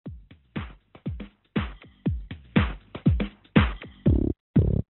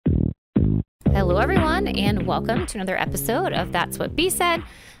Hello, everyone, and welcome to another episode of That's What B Said.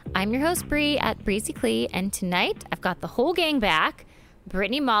 I'm your host, Bree at Breezy Clee, and tonight I've got the whole gang back.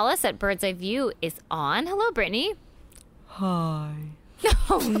 Brittany Mollis at Bird's Eye View is on. Hello, Brittany. Hi.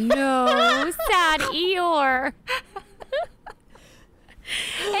 Oh, no. Sad Eeyore.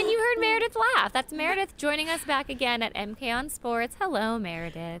 And you heard Meredith laugh. That's Meredith joining us back again at MK on Sports. Hello,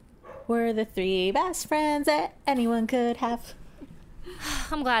 Meredith. We're the three best friends that anyone could have.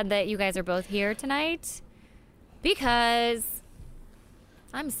 I'm glad that you guys are both here tonight because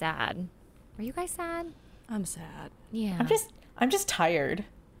I'm sad. Are you guys sad? I'm sad. Yeah. I'm just tired.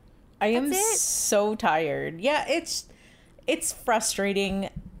 I am so tired. Yeah, it's frustrating.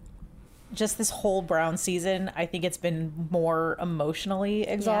 Just this whole Brown season, I think it's been more emotionally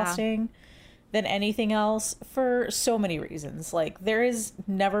exhausting than anything else for so many reasons. Like, there has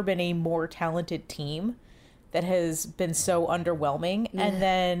never been a more talented team that has been so underwhelming. Yeah. And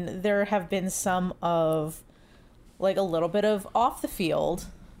then there have been some of, like, a little bit of off the field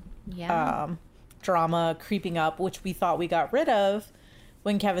drama creeping up, which we thought we got rid of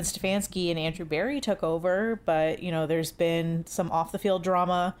when Kevin Stefanski and Andrew Berry took over. But, you know, there's been some off the field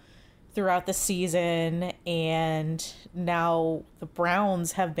drama throughout the season, and now the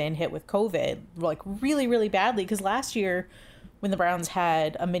Browns have been hit with COVID, like, really, really badly, because last year when the Browns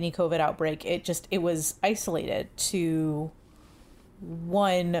had a mini COVID outbreak, it was isolated to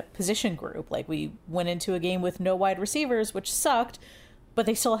one position group. Like, we went into a game with no wide receivers, which sucked, but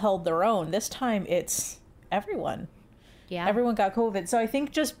they still held their own. This time it's everyone. Yeah. Everyone got COVID. So I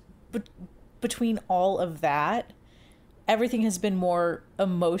think just between all of that, everything has been more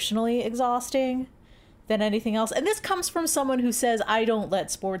emotionally exhausting than anything else. And this comes from someone who says, I don't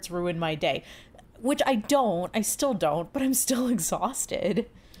let sports ruin my day, which I still don't, but I'm still exhausted.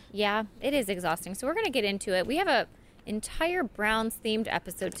 Yeah, it is exhausting. So we're going to get into it. We have a entire Browns themed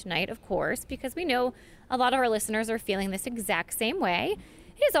episode tonight, of course, because we know a lot of our listeners are feeling this exact same way.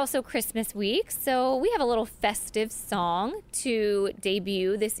 It is also Christmas week, so we have a little festive song to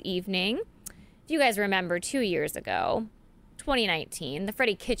debut this evening. If you guys remember 2 years ago, 2019, the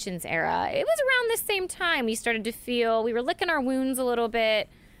Freddie Kitchens era, it was around this same time we started to feel, we were licking our wounds a little bit,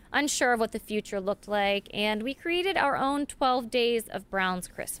 unsure of what the future looked like, and we created our own 12 Days of Browns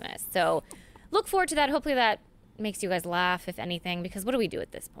Christmas. So look forward to that. Hopefully that makes you guys laugh, if anything, because what do we do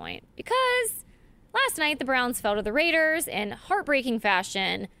at this point? Because last night the Browns fell to the Raiders in heartbreaking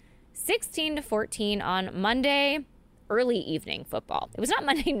fashion, 16-14 on Monday. Early evening football. It was not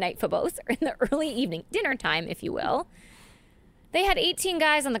Monday night football. It was in the early evening, dinner time, if you will. They had 18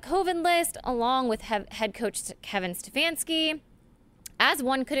 guys on the COVID list, along with head coach Kevin Stefanski. As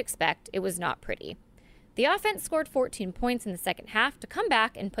one could expect, it was not pretty. The offense scored 14 points in the second half to come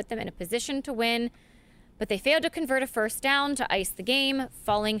back and put them in a position to win, but they failed to convert a first down to ice the game,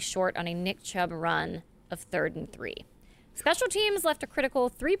 falling short on a Nick Chubb run of 3rd and 3. Special teams left a critical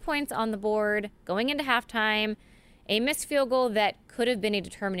 3 points on the board going into halftime, a missed field goal that could have been a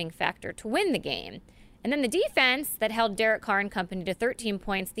determining factor to win the game. And then the defense that held Derek Carr and company to 13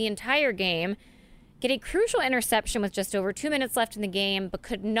 points the entire game get a crucial interception with just over 2 minutes left in the game, but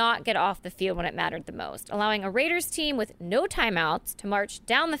could not get off the field when it mattered the most, allowing a Raiders team with no timeouts to march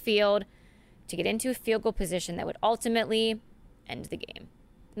down the field to get into a field goal position that would ultimately end the game.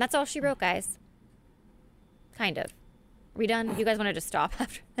 And that's all she wrote, guys. Kind of. Are we done? You guys wanted to stop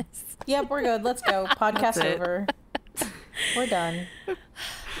after this? Yep, we're good. Let's go. Podcast over. We're done.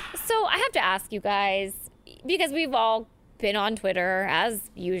 So I have to ask you guys, because we've all been on Twitter as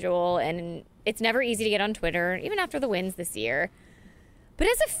usual, and it's never easy to get on Twitter, even after the wins this year. But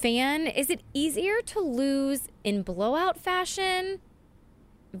as a fan, is it easier to lose in blowout fashion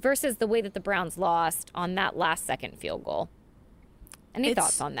versus the way that the Browns lost on that last second field goal? Any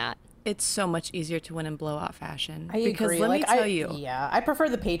thoughts on that? It's so much easier to win in blowout fashion. I because agree. let me tell you. Yeah, I prefer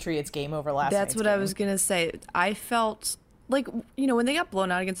the Patriots game over last night's That's what game. I was going to say. I felt like, you know, when they got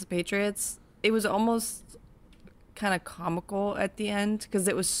blown out against the Patriots, it was almost kind of comical at the end because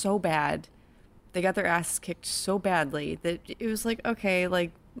it was so bad. They got their asses kicked so badly that it was like, okay,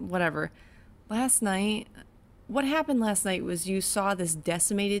 like, whatever. Last night, what happened last night was you saw this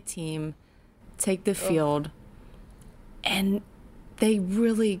decimated team take the field, and they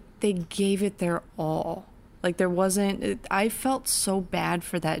gave it their all. Like, there wasn't, I felt so bad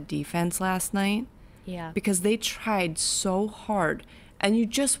for that defense last night. Yeah. Because they tried so hard, and you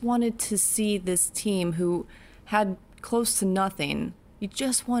just wanted to see this team who had close to nothing. You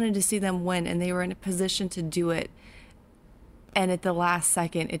just wanted to see them win, and they were in a position to do it. And at the last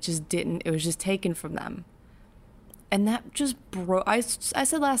second, it just didn't. It was just taken from them. And that just broke. I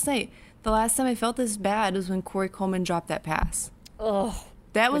said last night, the last time I felt this bad was when Corey Coleman dropped that pass. Oh,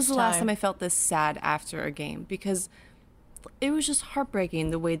 That was Which the last time? time I felt this sad after a game, because it was just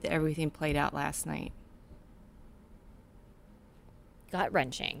heartbreaking the way that everything played out last night. Gut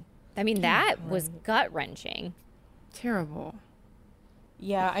wrenching. I mean, that was gut wrenching. Terrible.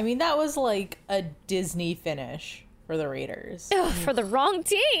 Yeah, I mean, that was like a Disney finish for the Raiders. For the wrong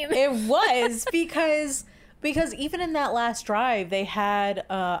team. It was because even in that last drive, they had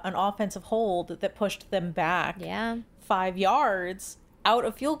an offensive hold that pushed them back Yeah. 5 yards out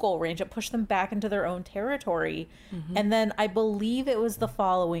of field goal range. It pushed them back into their own territory. And then I believe it was the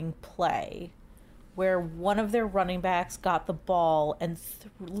following play where one of their running backs got the ball and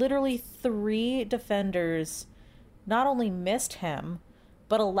literally 3 defenders not only missed him,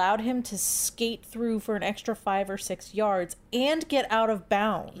 but allowed him to skate through for an extra 5 or 6 yards and get out of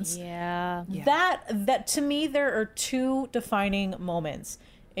bounds. Yeah. That to me, there are 2 defining moments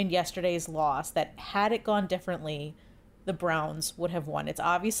in yesterday's loss that had it gone differently, the Browns would have won. It's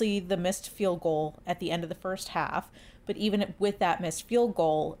obviously the missed field goal at the end of the first half, but even with that missed field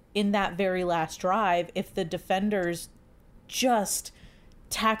goal in that very last drive, if the defenders just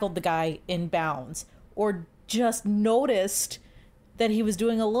tackled the guy in bounds or just noticed that he was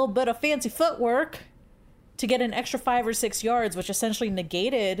doing a little bit of fancy footwork to get an extra 5 or 6 yards, which essentially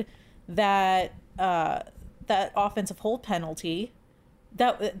negated that that offensive hold penalty,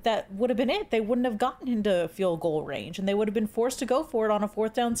 that would have been it. They wouldn't have gotten into field goal range, and they would have been forced to go for it on a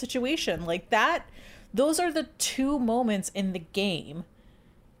 4th down situation like that. Those are the 2 moments in the game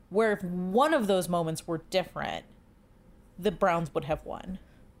where if one of those moments were different, the Browns would have won.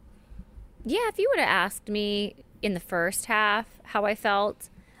 Yeah, if you would have asked me in the first half how I felt,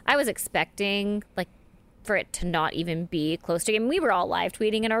 I was expecting like for it to not even be close to game. We were all live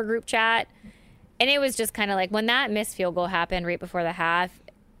tweeting in our group chat, and it was just kind of like when that missed field goal happened right before the half,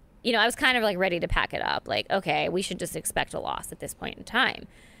 you know, I was kind of like ready to pack it up. Like, okay, we should just expect a loss at this point in time.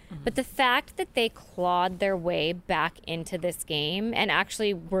 But the fact that they clawed their way back into this game and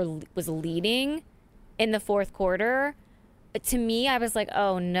actually was leading in the 4th quarter, to me, I was like,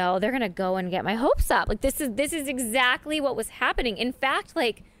 oh no, they're gonna go and get my hopes up. Like this is exactly what was happening. In fact,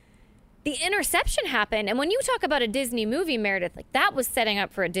 like the interception happened, and when you talk about a Disney movie, Meredith, like that was setting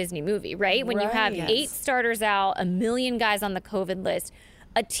up for a Disney movie, right? When you have Right. 8 starters out, 1 million guys on the COVID list,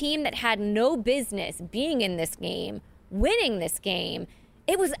 a team that had no business being in this game, winning this game.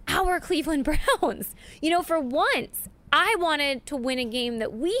 It was our Cleveland Browns. You know, for once, I wanted to win a game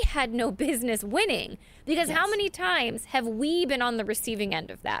that we had no business winning. Because how many times have we been on the receiving end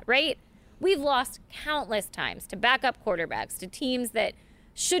of that, right? We've lost countless times to backup quarterbacks, to teams that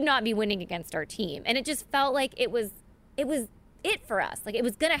should not be winning against our team. And it just felt like it was it for us. Like it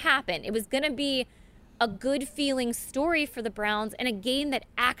was going to happen. It was going to be a good feeling story for the Browns and a game that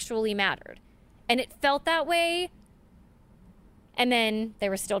actually mattered. And it felt that way. And then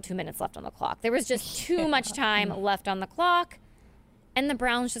there was still 2 minutes left on the clock. There was just too much time left on the clock. And the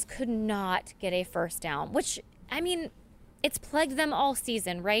Browns just could not get a first down, which, I mean, it's plagued them all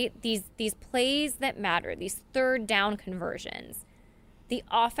season, right? These plays that matter, these 3rd down conversions. The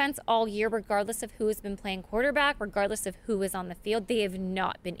offense all year, regardless of who has been playing quarterback, regardless of who is on the field, they have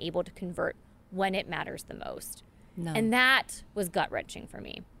not been able to convert when it matters the most. No. And that was gut-wrenching for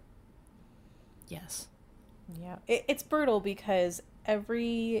me. Yes. Yeah, it's brutal because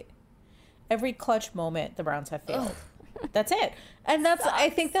every clutch moment the Browns have failed. That's it. And I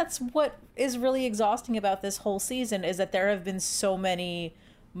think that's what is really exhausting about this whole season is that there have been so many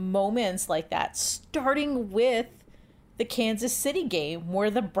moments like that, starting with the Kansas City game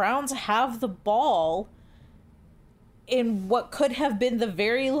where the Browns have the ball in what could have been the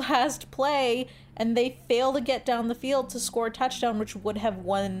very last play and they fail to get down the field to score a touchdown, which would have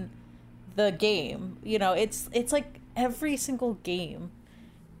won the game. You know, it's like every single game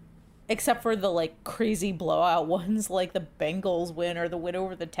except for the like crazy blowout ones like the Bengals win or the win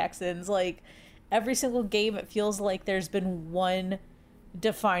over the Texans. Like every single game it feels like there's been one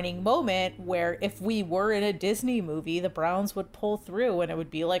defining moment where if we were in a Disney movie the Browns would pull through and it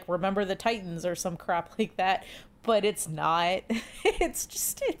would be like Remember the Titans or some crap like that, but it's not.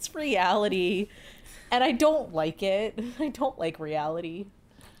 It's reality and I don't like it. I don't like reality.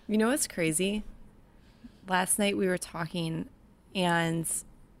 You know what's crazy? Last night we were talking and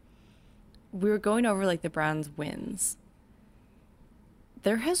we were going over like the Browns wins.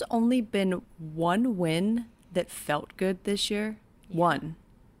 There has only been one win that felt good this year. One.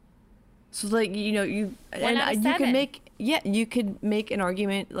 So like, you know, you could make an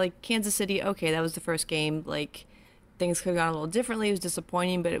argument like Kansas City, okay, that was the first game, like things could have gone a little differently. It was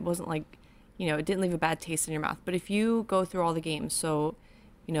disappointing, but it wasn't like, you know, it didn't leave a bad taste in your mouth. But if you go through all the games, so,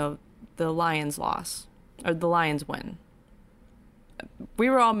 you know, the Lions loss or the Lions win. we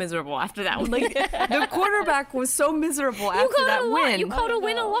were all miserable after that one. Like, the quarterback was so miserable after that win. You called a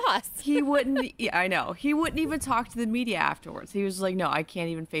win a loss. He wouldn't, yeah, I know. He wouldn't even talk to the media afterwards. He was like, no, I can't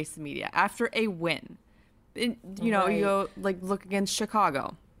even face the media after a win. You know, Right. you go, like, look against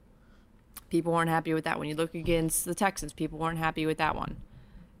Chicago. People weren't happy with that one. You look against the Texans. People weren't happy with that one.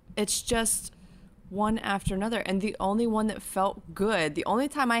 It's just one after another. And the only one that felt good, the only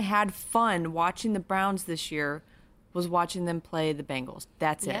time I had fun watching the Browns this year was watching them play the Bengals.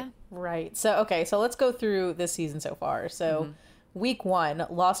 That's it. Right. So let's go through this season so far. So week 1,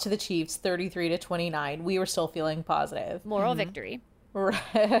 lost to the Chiefs 33-29. We were still feeling positive. Moral victory.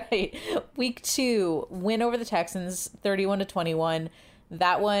 Right. Week 2, win over the Texans 31-21.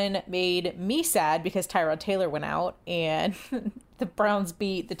 That one made me sad because Tyrod Taylor went out and the Browns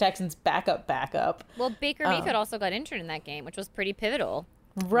beat the Texans backup. Well, Baker Mayfield also got injured in that game, which was pretty pivotal.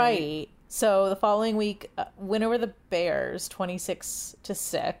 Right. So the following week, win over the Bears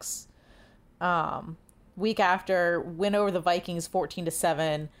 26-6. Week after, win over the Vikings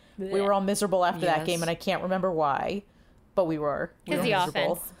 14-7. We were all miserable after that game, and I can't remember why, but we were. Because the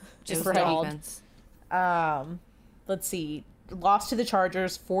miserable. offense just It was stalled. defense. Let's see. Lost to the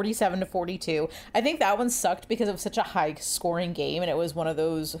Chargers 47-42. I think that one sucked because it was such a high scoring game, and it was one of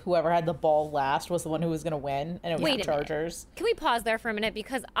those whoever had the ball last was the one who was going to win, and it was Wait the a minute. Chargers. Can we pause there for a minute?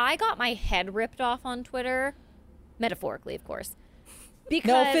 Because I got my head ripped off on Twitter, metaphorically, of course. Because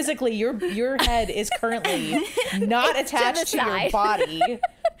No, physically, your head is currently not attached to your side. body.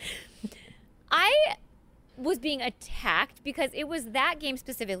 I was being attacked because it was that game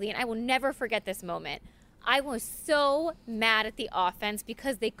specifically, and I will never forget this moment. I was so mad at the offense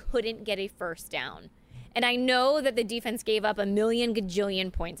because they couldn't get a first down. And I know that the defense gave up a million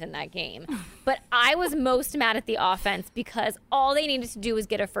gajillion points in that game. But I was most mad at the offense because all they needed to do was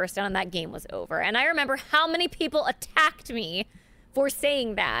get a first down and that game was over. And I remember how many people attacked me for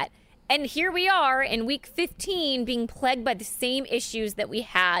saying that. And here we are in week 15 being plagued by the same issues that we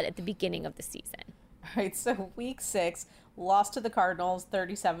had at the beginning of the season. All right, so week 6, lost to the Cardinals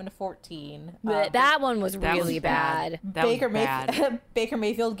 37-14. That one was That was really bad. bad. That was bad. Baker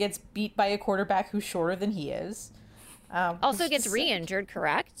Mayfield gets beat by a quarterback who's shorter than he is. Also gets re-injured,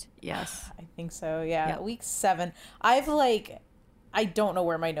 correct? Yes. I think so, yeah. Yep. Week 7. I don't know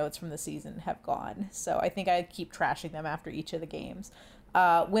where my notes from the season have gone, so I think I keep trashing them after each of the games.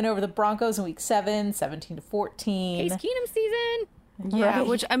 Win over the Broncos in week 7, 17-14. Case Keenum season. Yeah, Right.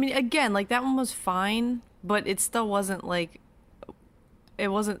 which, I mean, again, like, that one was fine, but it still wasn't, like, it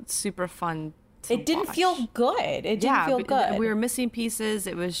wasn't super fun to It didn't watch. feel good. It didn't feel but good. we were missing pieces.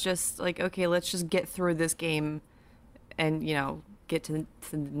 It was just like, okay, let's just get through this game and, you know, get to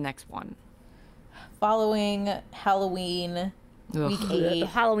the next one. Following Halloween, week Ugh. 8, The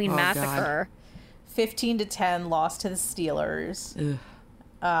Halloween Oh, God. massacre. 15-10, lost to the Steelers.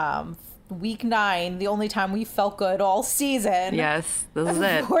 Week 9, the only time we felt good all season. Yes, this is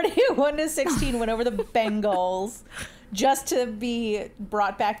it. 41-16, went over the Bengals, just to be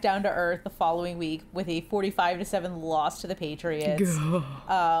brought back down to earth the following week with a 45-7 loss to the Patriots.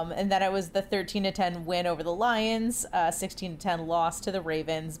 And then it was the 13-10 win over the Lions, 16-10 loss to the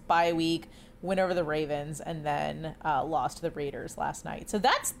Ravens, bye week, win over the Ravens, and then lost to the Raiders last night. So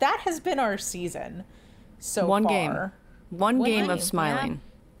that has been our season so One far. game. One game game, of smiling.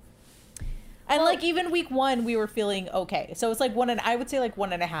 And like even week 1, we were feeling okay. So it's like I would say like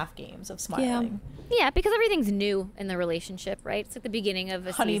 1.5 games of smiling. Yeah, because everything's new in the relationship, right? It's like the beginning of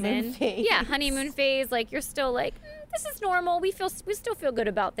a Honeymoon season. phase. Yeah, honeymoon phase. Like you're still like, this is normal. We still feel good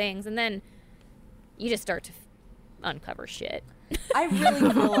about things, and then you just start to uncover shit, I really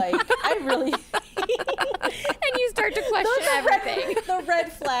feel like and you start to question everything. the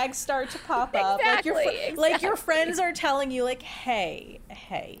red flags start to pop up. Like your Exactly. friends are telling you like, hey,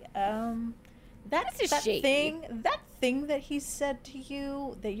 This is that shady. thing that he said to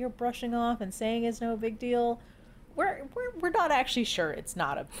you that you're brushing off and saying is no big deal. We're not actually sure it's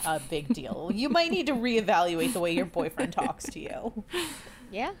not a big deal. You might need to reevaluate the way your boyfriend talks to you.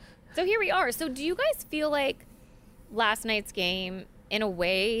 Yeah. So here we are. So do you guys feel like last night's game, in a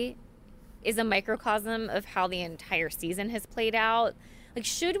way, is a microcosm of how the entire season has played out? Like,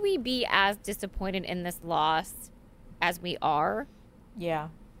 should we be as disappointed in this loss as we are? Yeah.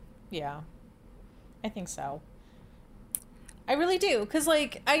 I think so. I really do. Because,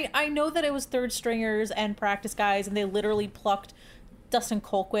 like, I know that it was third stringers and practice guys, and they literally plucked Dustin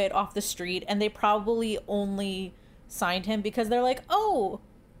Colquitt off the street, and they probably only signed him because they're like, oh,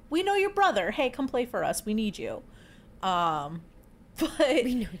 we know your brother. Hey, come play for us. We need you. But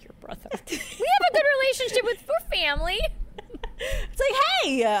We know your brother. We have a good relationship with we're family. It's like,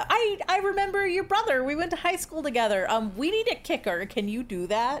 hey, I remember your brother. We went to high school together. We need a kicker. Can you do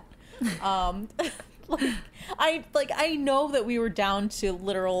that? I know that we were down to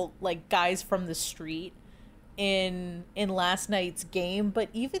literal like guys from the street in last night's game, but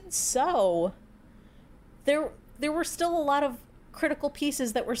even so, there were still a lot of critical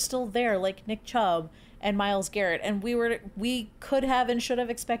pieces that were still there, like Nick Chubb and Myles Garrett, and we could have and should have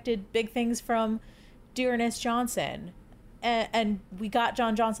expected big things from Dearness Johnson. And we got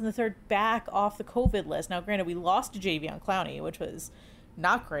John Johnson III back off the COVID list. Now, granted, we lost to Jadeveon Clowney, which was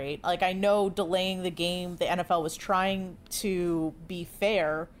not great. Like, I know delaying the game, the NFL was trying to be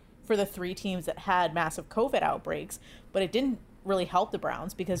fair for the 3 teams that had massive COVID outbreaks, but it didn't really help the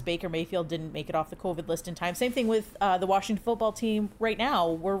Browns because Baker Mayfield didn't make it off the COVID list in time. Same thing with the Washington football team right now.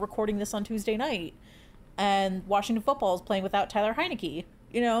 We're recording this on Tuesday night, and Washington football is playing without Tyler Heineke,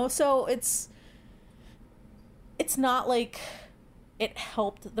 so it's not like it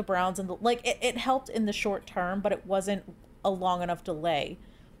helped the Browns it helped in the short term, but it wasn't a long enough delay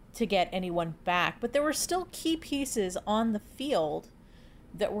to get anyone back. But there were still key pieces on the field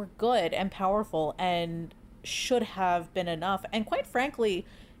that were good and powerful and should have been enough. And quite frankly,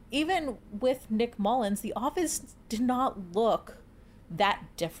 even with Nick Mullins, the offense did not look that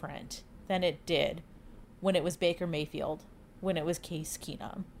different than it did when it was Baker Mayfield, when it was Case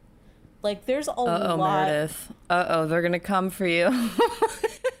Keenum. Like, there's a lot. Meredith. They're gonna come for you.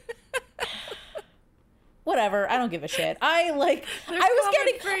 Whatever. I don't give a shit. I was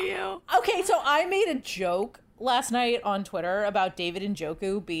getting for you. Okay, so I made a joke last night on Twitter about David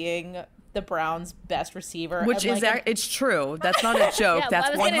Njoku being the Browns' best receiver, which is it's true. That's not a joke. Yeah, that's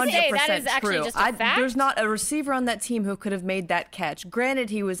 100% true. There's not a receiver on that team who could have made that catch. Granted,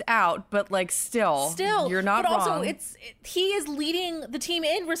 he was out, but like still, you're not wrong. But also, he is leading the team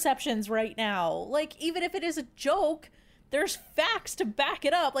in receptions right now. Like, even if it is a joke, there's facts to back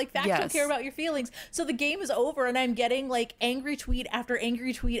it up. Like, facts don't care about your feelings. So the game is over, and I'm getting like angry tweet after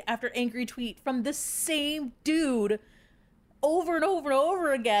angry tweet after angry tweet from the same dude over and over and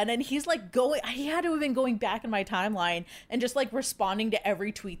over again. And he's like he had to have been going back in my timeline and just like responding to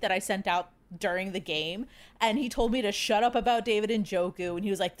every tweet that I sent out during the game. And he told me to shut up about David Njoku, and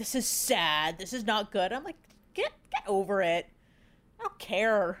he was like, this is sad, this is not good. I'm like, get over it. I don't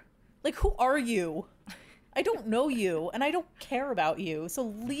care. Like, who are you? I don't know you, and I don't care about you, so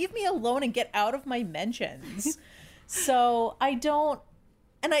leave me alone and get out of my mentions. So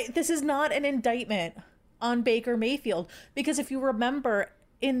this is not an indictment on Baker Mayfield, because if you remember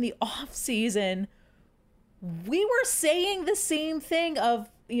in the off season, we were saying the same thing of,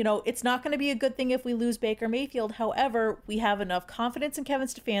 it's not going to be a good thing if we lose Baker Mayfield. However, we have enough confidence in Kevin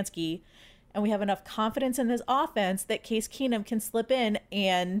Stefanski, and we have enough confidence in this offense that Case Keenum can slip in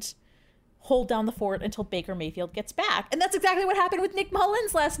and hold down the fort until Baker Mayfield gets back. And that's exactly what happened with Nick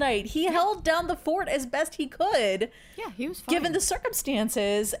Mullins last night. He held down the fort as best he could. Yeah, he was fine, given the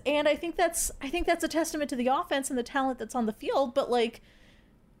circumstances. And I think that's a testament to the offense and the talent that's on the field. But like,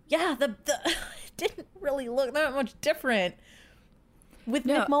 yeah, it didn't really look that much different with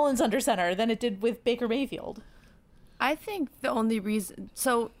Nick Mullins under center than it did with Baker Mayfield. I think the only reason,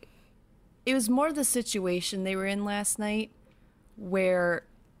 so it was more the situation they were in last night where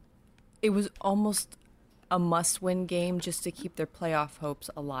it was almost a must-win game just to keep their playoff hopes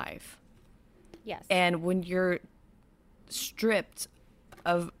alive. Yes. And when you're stripped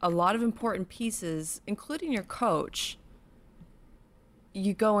of a lot of important pieces, including your coach,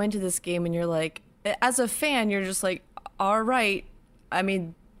 you go into this game and you're like, as a fan, you're just like, all right, I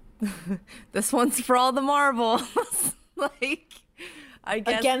mean, this one's for all the marbles. Like, I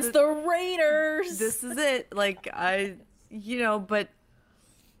guess against the Raiders. This is it. Like, but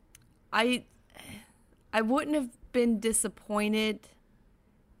I wouldn't have been disappointed.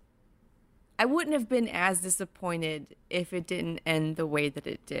 I wouldn't have been as disappointed if it didn't end the way that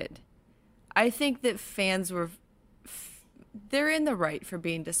it did. I think that fans they're in the right for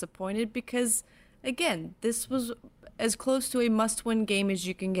being disappointed because, again, this was as close to a must-win game as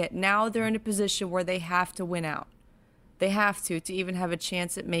you can get. Now they're in a position where they have to win out. They have to even have a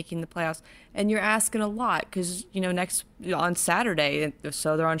chance at making the playoffs. And you're asking a lot because, on Saturday,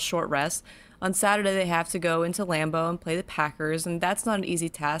 so they're on short rest. On Saturday, they have to go into Lambeau and play the Packers, and that's not an easy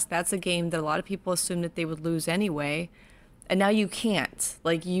task. That's a game that a lot of people assumed that they would lose anyway. And now you can't.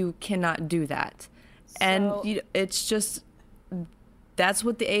 Like, you cannot do that. And it's just, that's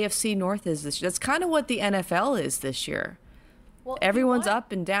what the AFC North is this year. That's kind of what the NFL is this year. Well, everyone's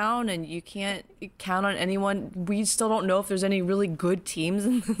up and down, and you can't count on anyone. We still don't know if there's any really good teams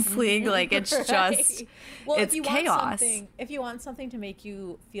in this league. Like, it's just, it's chaos. If you want something to make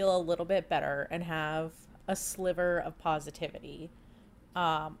you feel a little bit better and have a sliver of positivity.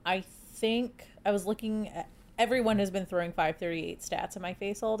 I think I was looking at, everyone has been throwing 538 stats in my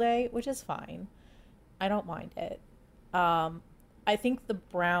face all day, which is fine. I don't mind it. I think the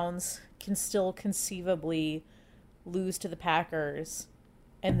Browns can still conceivably lose to the Packers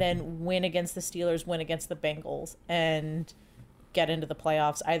and then win against the Steelers, win against the Bengals, and get into the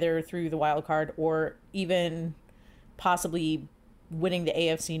playoffs either through the wild card or even possibly winning the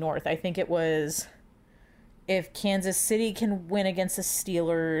AFC North. I think it was if Kansas City can win against the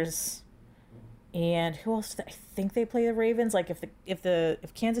Steelers, and who else? I think they play the Ravens. Like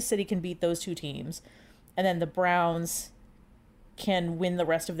if Kansas City can beat those two teams, and then the Browns can win the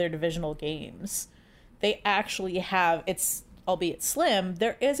rest of their divisional games, they actually have, it's albeit slim,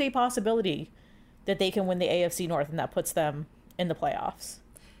 there is a possibility that they can win the AFC North, and that puts them in the playoffs.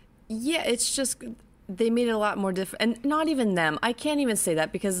 Yeah, it's just they made it a lot more different, and not even them. I can't even say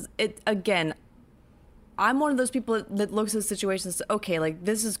that because it again. I'm one of those people that looks at the situation and says, okay, like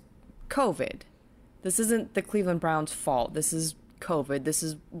this is COVID. This isn't the Cleveland Browns' fault. This is COVID. This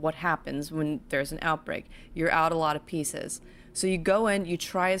is what happens when there's an outbreak. You're out a lot of pieces. So you go in, you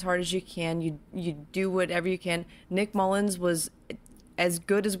try as hard as you can, you do whatever you can. Nick Mullins was as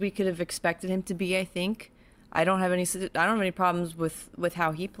good as we could have expected him to be, I think. I don't have any problems with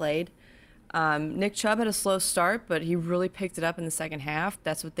how he played. Nick Chubb had a slow start, but he really picked it up in the second half.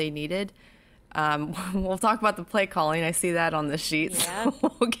 That's what they needed. We'll talk about the play calling. I see that on the sheet. Yeah.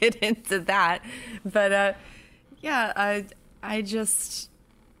 So we'll get into that. But I just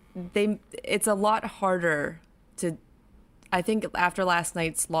it's a lot harder to. I think after last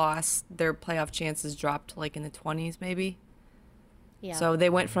night's loss, their playoff chances dropped like in the 20s, maybe. Yeah. So they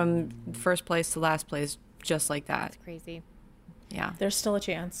went from first place to last place just like that. That's crazy. Yeah. There's still a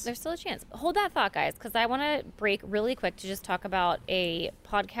chance. There's still a chance. Hold that thought, guys, because I want to break really quick to just talk about a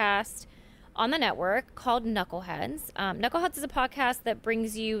podcast on the network called Knuckleheads. Knuckleheads is a podcast that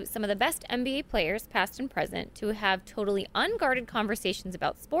brings you some of the best NBA players, past and present, to have totally unguarded conversations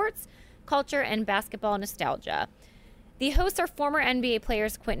about sports, culture, and basketball nostalgia. The hosts are former NBA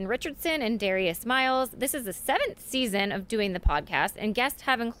players Quentin Richardson and Darius Miles. This is the 7th season of doing the podcast, and guests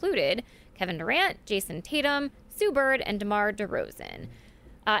have included Kevin Durant, Jason Tatum, Sue Bird, and DeMar DeRozan.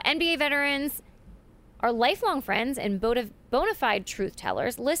 NBA veterans are lifelong friends and bona fide truth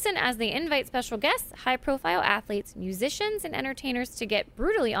tellers. Listen as they invite special guests, high-profile athletes, musicians, and entertainers to get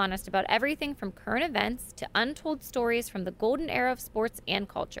brutally honest about everything from current events to untold stories from the golden era of sports and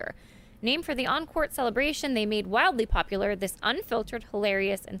culture. Named for the on-court celebration they made wildly popular, this unfiltered,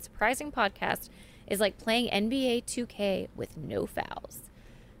 hilarious, and surprising podcast is like playing NBA 2K with no fouls.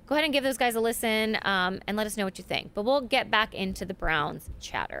 Go ahead and give those guys a listen and let us know what you think. But we'll get back into the Browns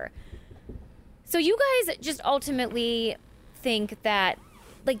chatter. So you guys just ultimately think that,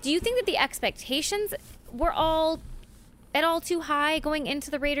 like, do you think that the expectations were all too high going into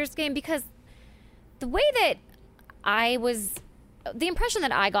the Raiders game? Because the way that the impression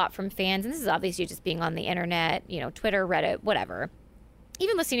that I got from fans, and this is obviously just being on the internet, Twitter, Reddit, whatever,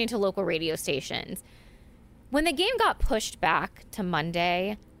 even listening to local radio stations, when the game got pushed back to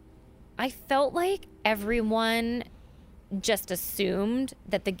Monday, I felt like everyone just assumed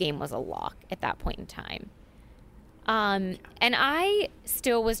that the game was a lock at that point in time. And I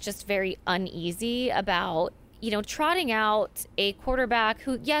still was just very uneasy about, trotting out a quarterback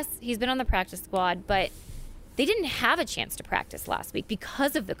who, yes, he's been on the practice squad, but they didn't have a chance to practice last week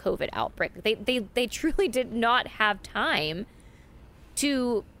because of the COVID outbreak. They truly did not have time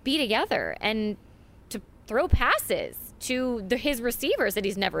to be together and to throw passes to his receivers that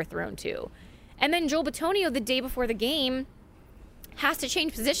he's never thrown to. And then Joel Bitonio, the day before the game, has to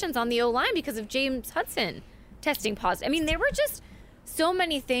change positions on the O-line because of James Hudson testing positive. I mean, there were just so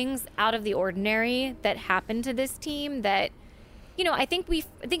many things out of the ordinary that happened to this team that, I think we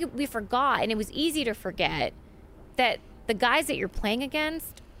forgot, and it was easy to forget, that the guys that you're playing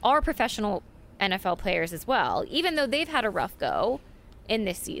against are professional NFL players as well, even though they've had a rough go in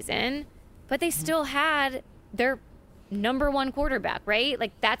this season, but they still had their number one quarterback, right?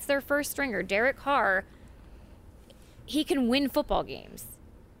 Like, that's their first stringer. Derek Carr, he can win football games.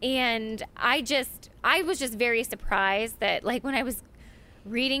 And I was just very surprised that, like, when I was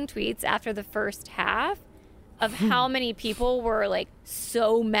reading tweets after the first half of how many people were, like,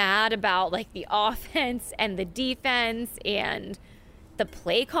 so mad about, like, the offense and the defense, and the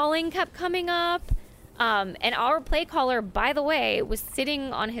play calling kept coming up. And our play caller, by the way, was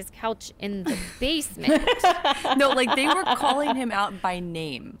sitting on his couch in the basement. No, like, they were calling him out by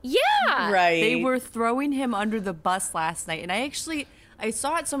name. Yeah. Right. They were throwing him under the bus last night. And I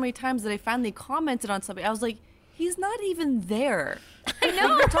saw it so many times that I finally commented on something. I was like, he's not even there. I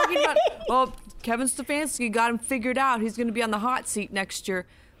know. We're talking about, Kevin Stefanski got him figured out. He's going to be on the hot seat next year.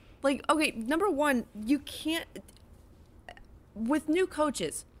 Like, okay, number one, you can't, with new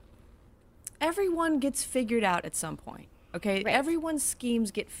coaches, everyone gets figured out at some point. Okay, Right. Everyone's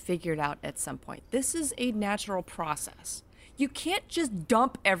schemes get figured out at some point. This is a natural process. You can't just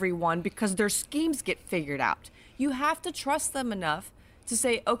dump everyone because their schemes get figured out. You have to trust them enough to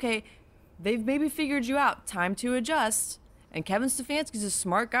say, okay, they've maybe figured you out. Time to adjust. And Kevin Stefanski's a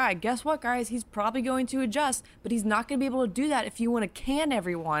smart guy. Guess what, guys? He's probably going to adjust, but he's not going to be able to do that if you want to can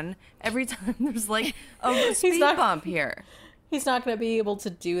everyone every time there's like a speed bump here. He's not going to be able to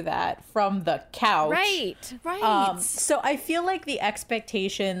do that from the couch. Right. So I feel like the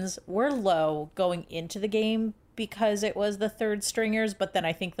expectations were low going into the game because it was the third stringers, but then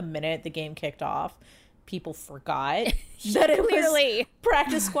I think the minute the game kicked off, people forgot that it Clearly. was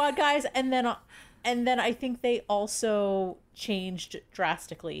practice squad guys, and then I think they also changed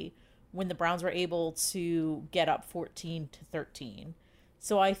drastically when the Browns were able to get up 14-13.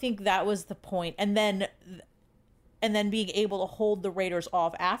 So I think that was the point, and then being able to hold the Raiders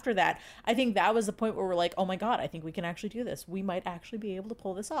off after that, I think that was the point where we're like, oh my God, I think we can actually do this. We might actually be able to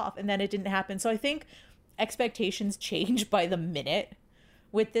pull this off. And then it didn't happen. So I think expectations change by the minute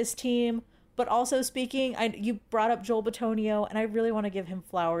with this team. But also speaking, you brought up Joel Bitonio, and I really want to give him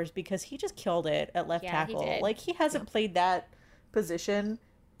flowers because he just killed it at left tackle. He did. Like, he hasn't played that position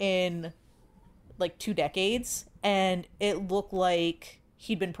in like 2 decades, and it looked like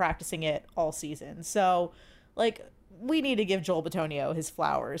he'd been practicing it all season. So, like, we need to give Joel Bitonio his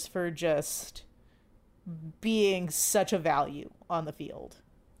flowers for just being such a value on the field.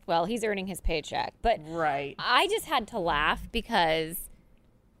 Well, he's earning his paycheck. But Right. I just had to laugh because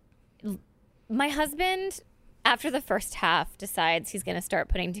my husband, after the first half, decides he's going to start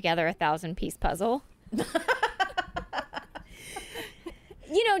putting together a 1,000-piece puzzle.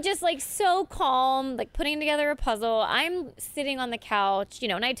 You know, just like so calm, like putting together a puzzle. I'm sitting on the couch, you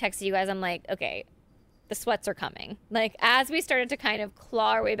know, and I texted you guys. I'm like, okay, the sweats are coming. Like, as we started to kind of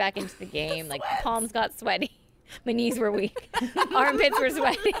claw our way back into the game, like palms got sweaty, my knees were weak, armpits were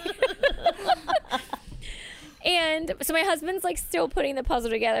sweaty. And so my husband's like still putting the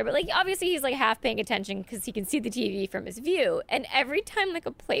puzzle together, but like obviously he's like half paying attention because he can see the TV from his view. And every time like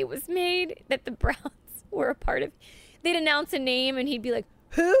a play was made that the Browns were a part of, they'd announce a name and he'd be like,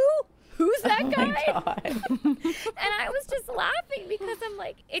 who? Who's that guy? My God. And I was just laughing because I'm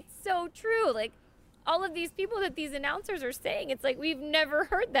like, it's so true. Like all of these people that these announcers are saying, it's like we've never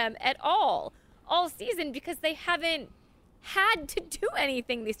heard them at all season because they haven't had to do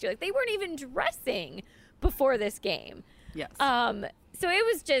anything this year. Like they weren't even dressing before this game. Yes. So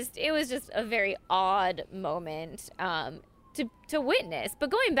it was just a very odd moment to witness. But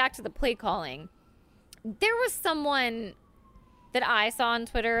going back to the play calling, there was someone that I saw on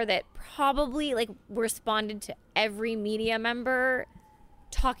Twitter that probably like responded to every media member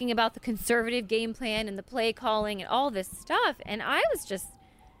talking about the conservative game plan and the play calling and all this stuff. And I was just,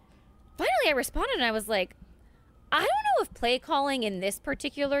 finally I responded and I was like, I don't know if play calling in this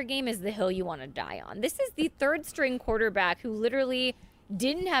particular game is the hill you want to die on. This is the third string quarterback who literally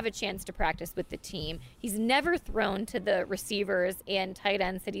didn't have a chance to practice with the team. He's never thrown to the receivers and tight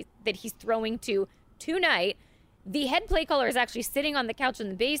ends that he's throwing to tonight. The head play caller is actually sitting on the couch in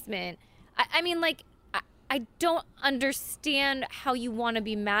the basement. I mean, like, I don't understand how you want to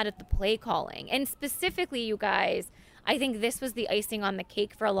be mad at the play calling. And specifically, you guys, I think this was the icing on the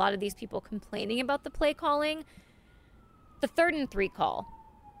cake for a lot of these people complaining about the play calling. The 3rd and 3 call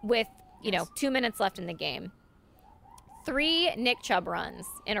with, 2 minutes left in the game. 3 Nick Chubb runs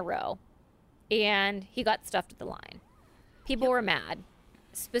in a row, and he got stuffed at the line. People were mad,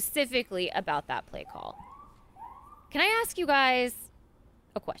 specifically about that play call. Can I ask you guys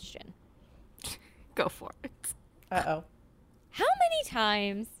a question? Go for it. Uh-oh. How many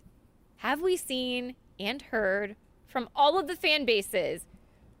times have we seen and heard from all of the fan bases,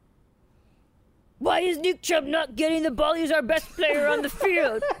 why is Nick Chubb not getting the ball? He's our best player on the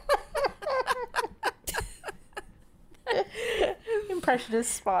field. Impression is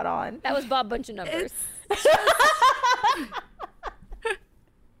spot on. That was Bob Bunch of Numbers.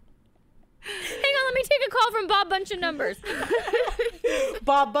 Hang on, let me take a call from Bob Bunch of Numbers.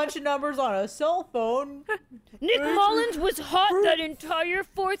 Bob Bunch of Numbers on a cell phone. Nick Mullins was hot that entire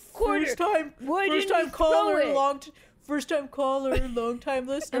fourth quarter. First time caller, long time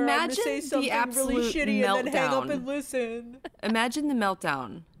listener. I'm gonna say Imagine the something really absolute shitty and then hang up meltdown. and listen. Imagine the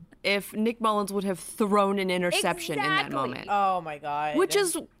meltdown if Nick Mullins would have thrown an interception in that Exactly. moment. Oh my God. Which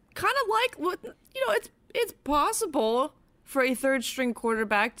is kind of like, it's possible for a third string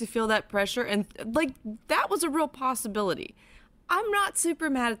quarterback to feel that pressure. And like, that was a real possibility. I'm not super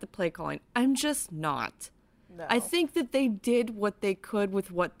mad at the play calling. I'm just not. No. I think that they did what they could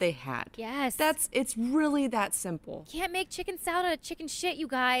with what they had. Yes. It's really that simple. Can't make chicken salad out of chicken shit, you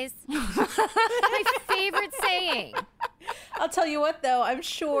guys. My favorite saying. I'll tell you what, though, I'm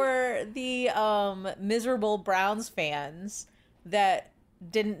sure the miserable Browns fans that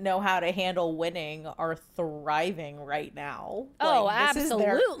didn't know how to handle winning are thriving right now. Oh, Like,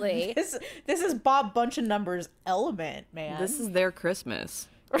 absolutely. This is Bob Bunch of Numbers element, man. This is their Christmas.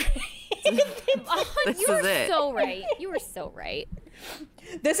 You were is it. so right. You were so right.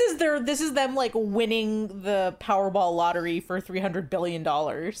 This is them like winning the Powerball lottery for $300 billion.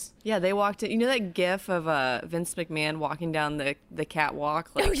 Yeah, they walked in. You know that gif of Vince McMahon walking down the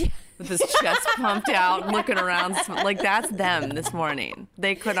catwalk, like with his chest pumped out, looking around, like that's them this morning.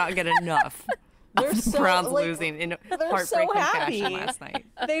 They could not get enough. They're of the so, Browns like, losing in they're heartbreaking so happy. fashion last night.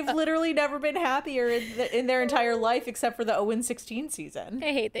 They've literally never been happier in their entire life except for the 0-16 season.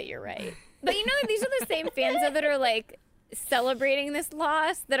 I hate that you're right. But you know, these are the same fans that are like celebrating this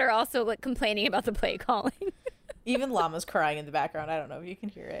loss that are also like complaining about the play calling. Even Llama's crying in the background. I don't know if you can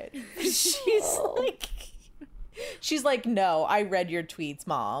hear it. She's like, no, I read your tweets,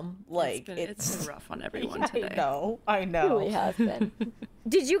 Mom. Like, it's been rough on everyone yeah, today. I know. Really has been.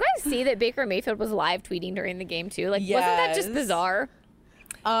 Did you guys see that Baker Mayfield was live tweeting during the game too? Like, wasn't that just Yes. bizarre?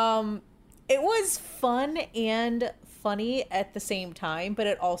 It was fun and funny at the same time, but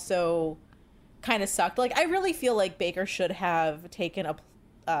it also kind of sucked. Like, I really feel like Baker should have taken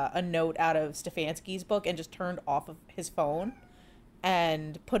a note out of Stefanski's book and just turned off of his phone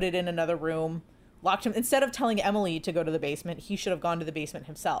and put it in another room, locked him. Instead of telling Emily to go to the basement, he should have gone to the basement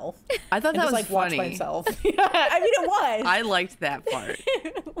himself. I thought and that just, was like, watched by funny. himself. I mean, it was. I liked that part.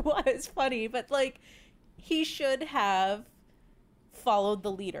 It was funny, but like, he should have followed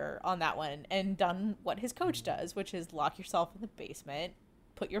the leader on that one and done what his coach does, which is lock yourself in the basement,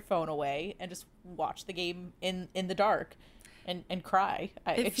 put your phone away, and just watch the game in the dark and cry.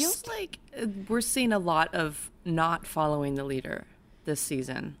 It feels like we're seeing a lot of not following the leader this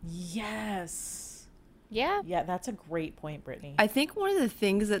season. Yes. Yeah. Yeah, that's a great point, Brittany. I think one of the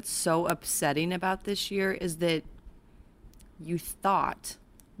things that's so upsetting about this year is that we thought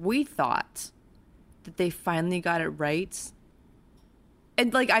that they finally got it right.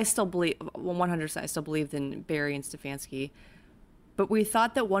 And like, I still believe 100%, I still believed in Barry and Stefanski, but we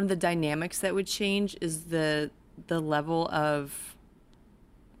thought that one of the dynamics that would change is the level of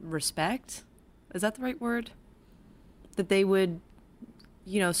respect. Is that the right word? That they would,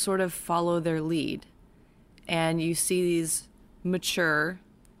 sort of follow their lead. And you see these mature,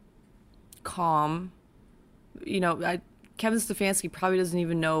 calm, Kevin Stefanski probably doesn't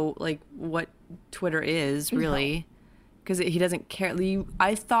even know like what Twitter is really, because he doesn't care.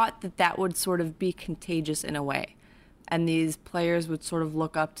 I thought that would sort of be contagious in a way, and these players would sort of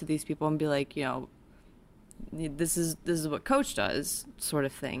look up to these people and be like, this is what coach does, sort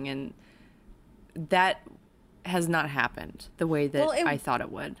of thing, and that has not happened the way that I thought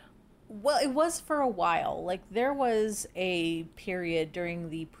it would. Well, it was for a while. Like, there was a period during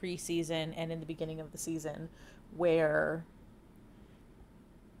the preseason and in the beginning of the season where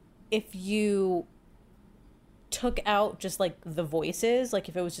if you took out just like the voices, like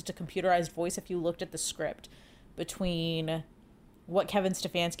if it was just a computerized voice, if you looked at the script between what Kevin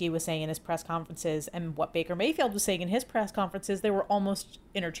Stefanski was saying in his press conferences and what Baker Mayfield was saying in his press conferences, they were almost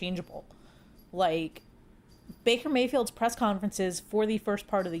interchangeable. Like, Baker Mayfield's press conferences for the first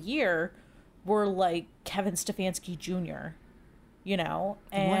part of the year were like Kevin Stefanski Jr.,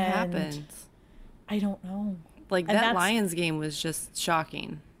 And what happened? I don't know. Like, And that Lions game was just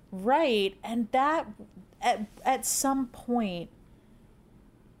shocking. Right. And that, at some point,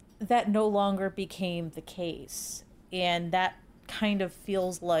 that no longer became the case. And that kind of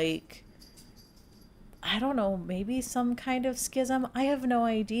feels like, I don't know, maybe some kind of schism. I have no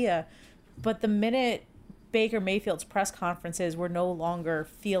idea. But the minute Baker Mayfield's press conferences were no longer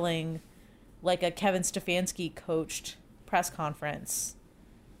feeling like a Kevin Stefanski coached press conference,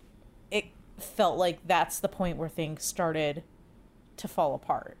 it felt like that's the point where things started to fall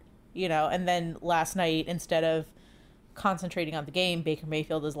apart, And then last night, instead of concentrating on the game, Baker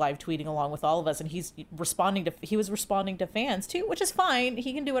Mayfield is live tweeting along with all of us, and he was responding to fans too, which is fine.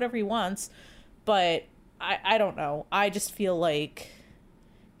 He can do whatever he wants, but I don't know. I just feel like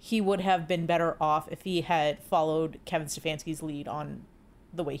he would have been better off if he had followed Kevin Stefanski's lead on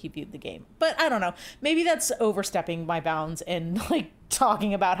the way he viewed the game. But I don't know. Maybe that's overstepping my bounds and like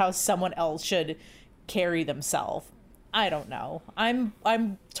talking about how someone else should carry themselves. I don't know.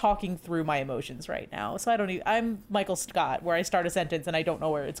 I'm talking through my emotions right now. So I'm Michael Scott, where I start a sentence and I don't know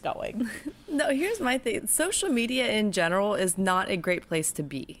where it's going. No, here's my thing. Social media in general is not a great place to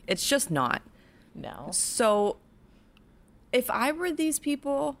be. It's just not. No. So if I were these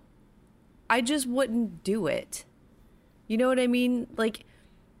people, I just wouldn't do it. You know what I mean? Like,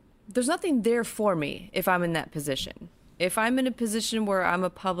 there's nothing there for me if I'm in that position. If I'm in a position where I'm a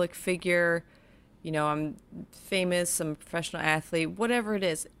public figure, you know, I'm famous, I'm a professional athlete, whatever it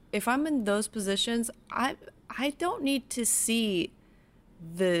is, if I'm in those positions, I don't need to see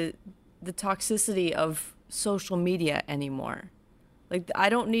the toxicity of social media anymore. Like, I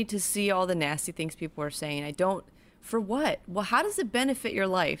don't need to see all the nasty things people are saying. I don't. For what? Well, how does it benefit your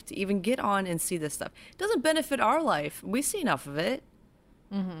life to even get on and see this stuff? It doesn't benefit our life. We see enough of it.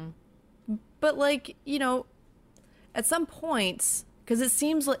 Mm-hmm. But, like, you know, at some points, because it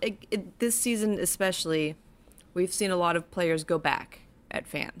seems like this season especially, we've seen a lot of players go back at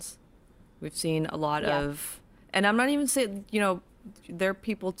fans. We've seen a lot of, and I'm not even saying, you know, they're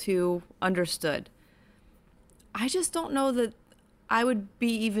people too understood. I just don't know that I would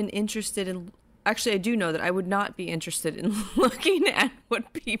be even interested in, actually I do know that I would not be interested in looking at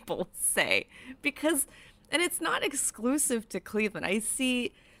what people say, because, and it's not exclusive to Cleveland. I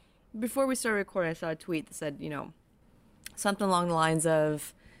see, before we started recording, I saw a tweet that said, you know, something along the lines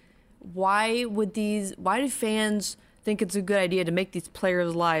of, why do fans think it's a good idea to make these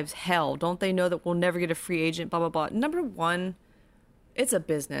players' lives hell? Don't they know that we'll never get a free agent, blah, blah, blah. Number one, it's a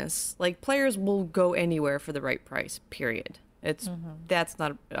business. Like, players will go anywhere for the right price, period. That's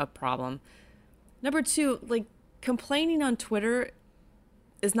not a problem. Number two, like, complaining on Twitter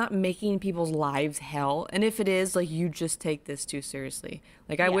is not making people's lives hell. And if it is, like, you just take this too seriously.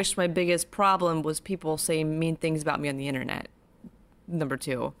 Like, I wish my biggest problem was people saying mean things about me on the internet. Number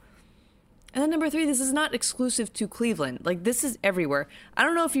two. And then number three, this is not exclusive to Cleveland. Like, this is everywhere. I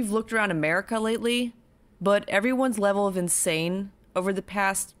don't know if you've looked around America lately, but everyone's level of insane over the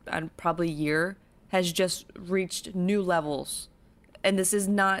past probably year has just reached new levels. And this is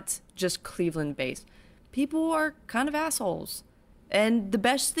not just Cleveland based. People are kind of assholes. And the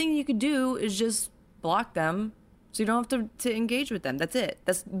best thing you could do is just block them so you don't have to engage with them. That's it.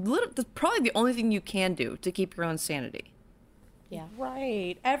 That's probably the only thing you can do to keep your own sanity. Yeah.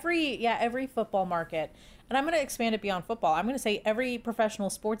 Right. Every football market. And I'm going to expand it beyond football. I'm going to say every professional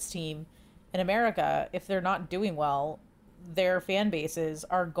sports team in America, if they're not doing well, their fan bases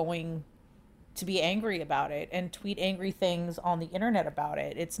are going to be angry about it and tweet angry things on the internet about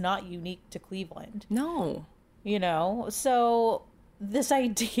it. It's not unique to Cleveland. No. You know? So this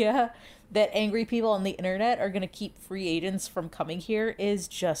idea that angry people on the internet are going to keep free agents from coming here is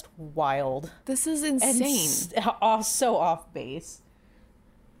just wild. This is insane. And so off base.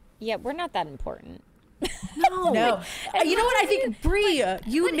 Yeah, we're not that important. No. You know what? I think, Brie,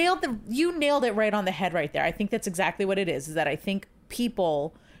 you nailed it right on the head right there. I think that's exactly what it is that I think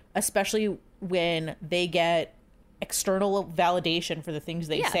people, especially when they get external validation for the things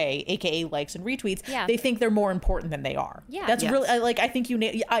they say, aka likes and retweets, they think they're more important than they are. Yeah. That's really, I think you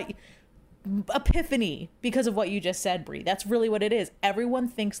nailed epiphany because of what you just said, Brie. That's really what it is. Everyone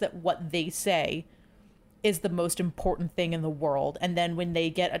thinks that what they say is the most important thing in the world, and then when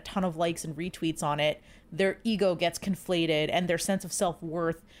they get a ton of likes and retweets on it, their ego gets conflated and their sense of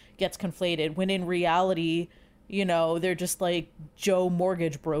self-worth gets conflated, when in reality, you know, they're just like Joe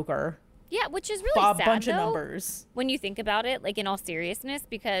mortgage broker. Yeah, which is really sad, bunch though, of numbers when you think about it, like, in all seriousness,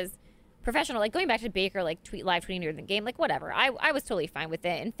 because professional, like, going back to Baker, like, live tweeting during the game, like, whatever. I was totally fine with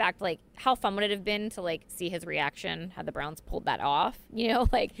it. In fact, like, how fun would it have been to, like, see his reaction had the Browns pulled that off? You know,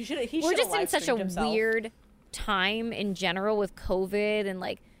 like, we're just in such a weird time in general with COVID, and,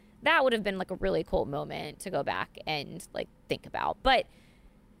 like, that would have been, like, a really cool moment to go back and, like, think about. But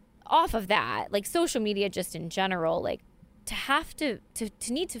off of that, like, social media just in general, like, to have to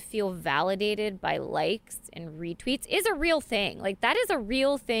need to feel validated by likes and retweets is a real thing. Like, that is a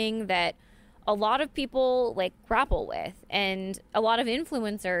real thing that a lot of people, like, grapple with, and a lot of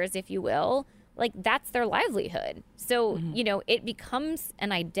influencers, if you will, like, that's their livelihood. So, you know, it becomes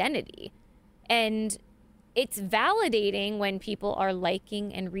an identity, and it's validating when people are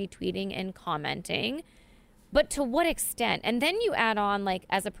liking and retweeting and commenting, but to what extent? And then you add on, like,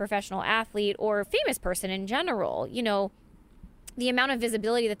 as a professional athlete or famous person in general, you know, the amount of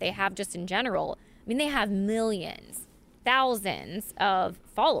visibility that they have just in general. I mean, they have millions, thousands of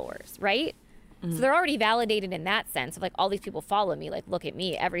followers, right? So they're already validated in that sense of, like, all these people follow me. Like, look at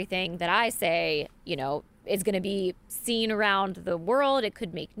me. Everything that I say, you know, is going to be seen around the world. It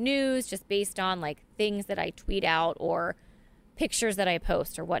could make news just based on, like, things that I tweet out or pictures that I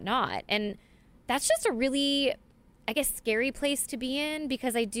post or whatnot. And that's just a really, I guess, scary place to be in,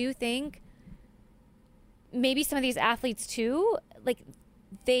 because I do think maybe some of these athletes too, like,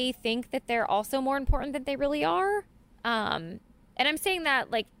 they think that they're also more important than they really are. And I'm saying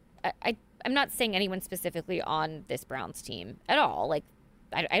that, like, I'm not saying anyone specifically on this Browns team at all. Like,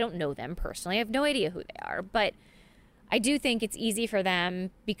 I don't know them personally. I have no idea who they are. But I do think it's easy for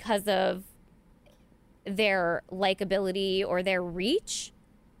them because of their likability or their reach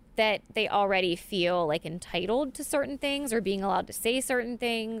that they already feel like entitled to certain things or being allowed to say certain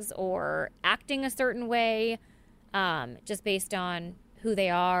things or acting a certain way, just based on who they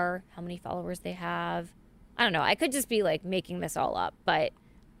are, how many followers they have. I don't know. I could just be like making this all up, but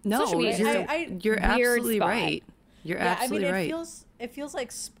No, social media is you're a weird absolutely spot. right. You're Yeah, absolutely I mean, right. it feels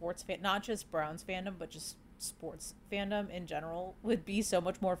like sports fan, not just Browns fandom, but just sports fandom in general would be so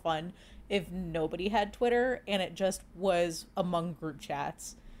much more fun if nobody had Twitter and it just was among group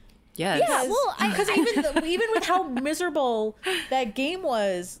chats. Yes. Yeah, well, Because even with how miserable that game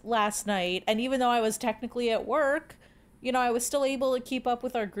was last night, and even though I was technically at work, you know, I was still able to keep up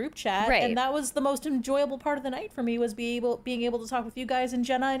with our group chat, Right. and that was the most enjoyable part of the night for me, was being able to talk with you guys and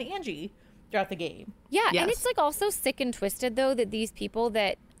Jenna and Angie throughout the game. Yeah, Yes. and it's like also sick and twisted though that these people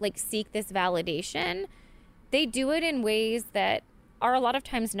that like seek this validation, they do it in ways that are a lot of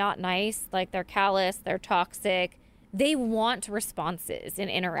times not nice. Like they're callous, they're toxic. They want responses and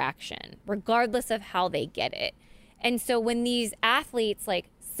interaction, regardless of how they get it. And so when these athletes like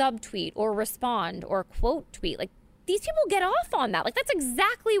subtweet or respond or quote tweet, like these people get off on that. Like that's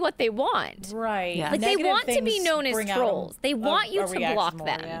exactly what they want. Right. Yeah. Like they Negative want to be things known as bring out trolls. They want you a to reaction block more,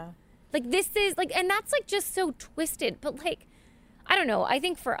 them. yeah. Like this is like, and that's like just so twisted. But like, I don't know. I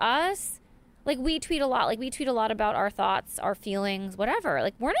think for us, like we tweet a lot. Like we tweet a lot about our thoughts, our feelings, whatever.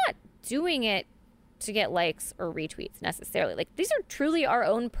 Like we're not doing it to get likes or retweets necessarily. Like these are truly our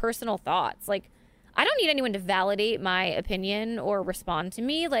own personal thoughts. Like I don't need anyone to validate my opinion or respond to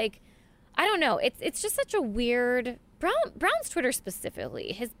me. Like I don't know. It's just such a weird Brown's Twitter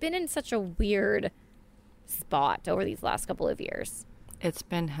specifically has been in such a weird spot over these last couple of years. It's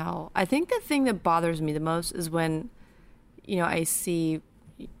been hell. I think the thing that bothers me the most is when, you know, I see.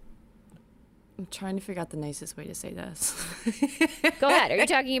 I'm trying to figure out the nicest way to say this. Go ahead. Are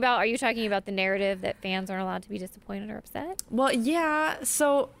you talking about the narrative that fans aren't allowed to be disappointed or upset? Well, yeah.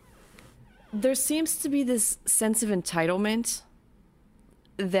 So there seems to be this sense of entitlement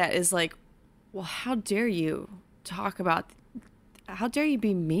that is like, well, how dare you talk about, how dare you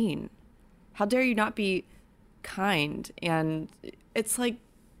be mean? How dare you not be kind? And it's like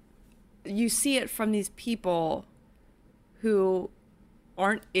you see it from these people who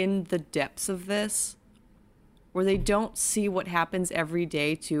aren't in the depths of this, where they don't see what happens every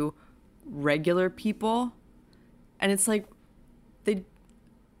day to regular people. And it's like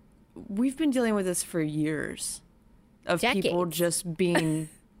we've been dealing with this for years of people Decades. just being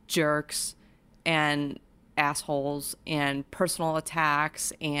jerks and assholes and personal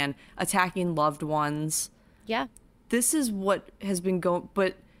attacks and attacking loved ones. Yeah. This is what has been going,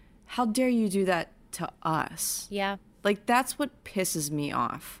 but how dare you do that to us? Yeah. Like, that's what pisses me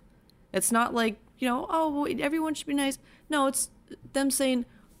off. It's not like, you know, oh, well, everyone should be nice. No, it's them saying,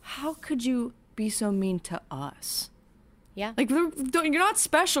 how could you be so mean to us? Yeah. Like, you're not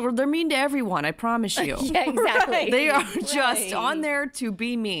special. They're mean to everyone, I promise you. Yeah, exactly. They are just Right. on there to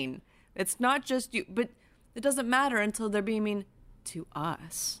be mean. It's not just you, but it doesn't matter until they're being mean to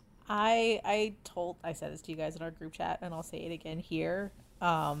us. I said this to you guys in our group chat, and I'll say it again here.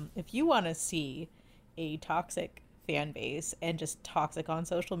 If you want to see a toxic fan base and just toxic on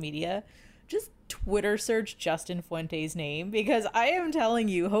social media, just Twitter search Justin Fuente's name, because I am telling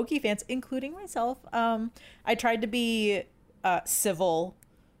you, Hokie fans, including myself, I tried to be civil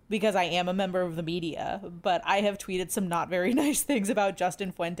because I am a member of the media, but I have tweeted some not very nice things about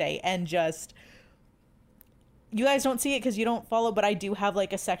Justin Fuente, and just, you guys don't see it because you don't follow, but I do have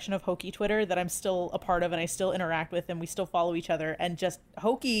like a section of Hokie Twitter that I'm still a part of, and I still interact with, and we still follow each other, and just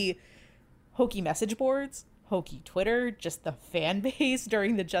Hokie message boards, Hokie Twitter, just the fan base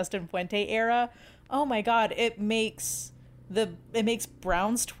during the Justin Fuente era. Oh my God, it makes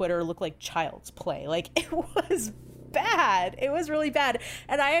Brown's Twitter look like child's play. Like, it was bad. It was really bad.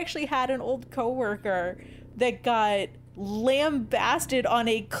 And I actually had an old coworker that got lambasted on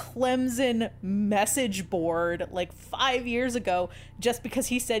a Clemson message board like 5 years ago just because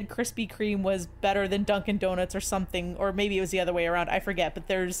he said Krispy Kreme was better than Dunkin' Donuts or something, or maybe it was the other way around. I forget, but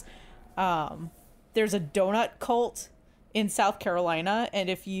there's a donut cult in South Carolina, and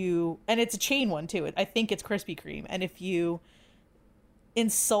it's a chain one too. I think it's Krispy Kreme. And if you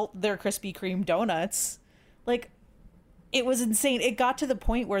insult their Krispy Kreme donuts, like, it was insane. It got to the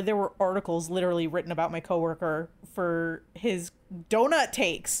point where there were articles literally written about my coworker for his donut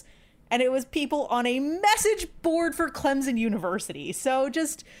takes. And it was people on a message board for Clemson University. So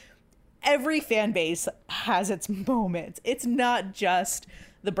just every fan base has its moments. It's not just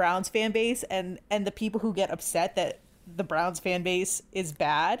the Browns fan base and the people who get upset that the Browns fan base is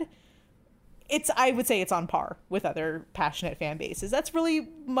bad. I would say it's on par with other passionate fan bases. That's really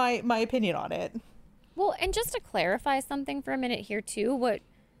my opinion on it. Well, and just to clarify something for a minute here too, what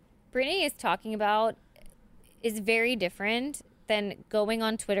Brittany is talking about is very different than going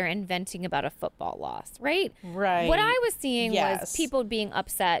on Twitter and venting about a football loss, right? Right. What I was seeing Yes. was people being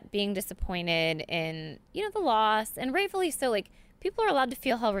upset, being disappointed in, the loss, and rightfully so. Like, people are allowed to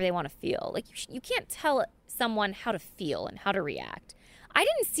feel however they want to feel. Like, you can't tell someone how to feel and how to react. I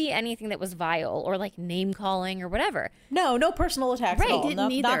didn't see anything that was vile or like name calling or whatever. No personal attacks at all. didn't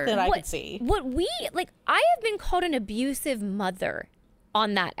Not either. that I could see. I have been called an abusive mother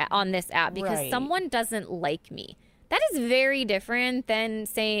on this app because Right. someone doesn't like me. That is very different than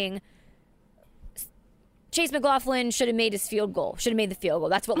saying Chase McLaughlin should have made his field goal. Should have made the field goal.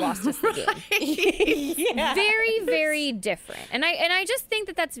 That's what lost us the game. Yeah. Very, very different. And I just think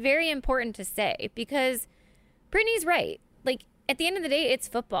that that's very important to say because Brittany's right. Like, at the end of the day, it's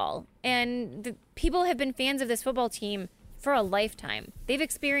football. And the people have been fans of this football team for a lifetime. They've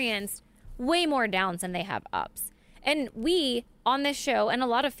experienced way more downs than they have ups. And we, on this show, and a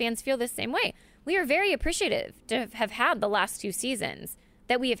lot of fans feel the same way, we are very appreciative to have had the last 2 seasons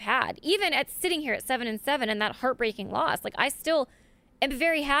that we have had. Even at sitting here at 7-7 and that heartbreaking loss, like, I still am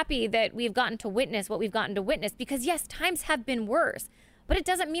very happy that we've gotten to witness what we've gotten to witness because, yes, times have been worse. But it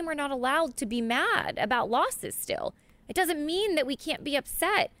doesn't mean we're not allowed to be mad about losses still. It doesn't mean that we can't be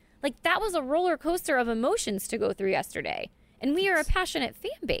upset. Like, that was a roller coaster of emotions to go through yesterday. And we are a passionate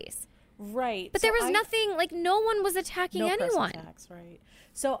fan base. Right. But there was nothing, like, no one was attacking personal anyone. attacks, right.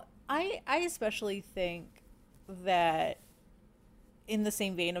 So I especially think that in the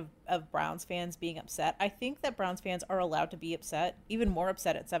same vein of Browns fans being upset, I think that Browns fans are allowed to be upset, even more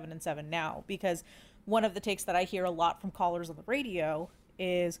upset at 7-7 now, because one of the takes that I hear a lot from callers on the radio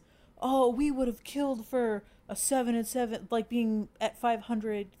is, oh, we would have killed for a 7-7, like being at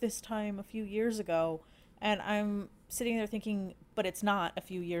 500 this time a few years ago. And I'm sitting there thinking, but it's not a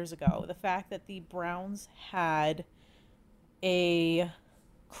few years ago. The fact that the Browns had a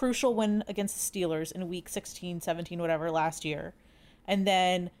crucial win against the Steelers in week 16, 17, whatever, last year, and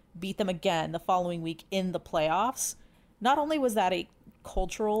then beat them again the following week in the playoffs. Not only was that a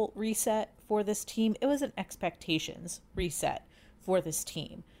cultural reset for this team, it was an expectations reset for this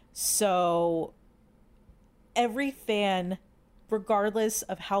team. So every fan, regardless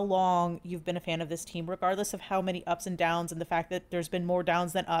of how long you've been a fan of this team, regardless of how many ups and downs and the fact that there's been more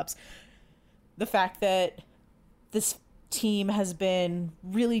downs than ups, the fact that this team has been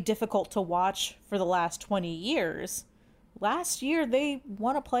really difficult to watch for the last 20 years. Last year, they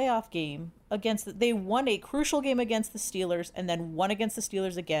won a playoff game they won a crucial game against the Steelers and then won against the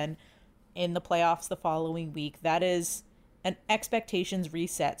Steelers again in the playoffs the following week. That is an expectations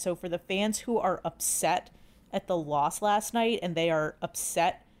reset. So for the fans who are upset at the loss last night and they are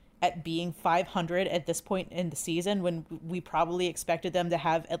upset at being 500 at this point in the season when we probably expected them to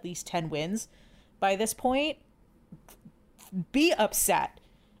have at least 10 wins by this point, be upset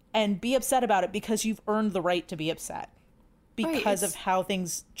and be upset about it because you've earned the right to be upset because of how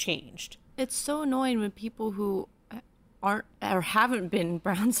things changed. It's so annoying when people who aren't or haven't been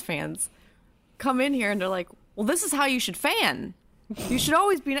Browns fans come in here and they're like, well, this is how you should fan. You should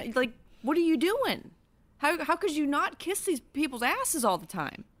always be like, what are you doing? How could you not kiss these people's asses all the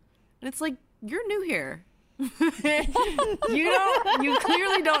time? And it's like, you're new here. You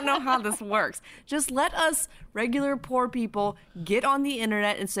clearly don't know how this works. Just let us regular poor people get on the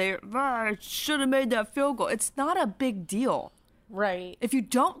internet and say, I should have made that field goal. It's not a big deal. Right. If you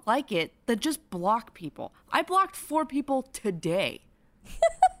don't like it, then just block people. I blocked 4 people today.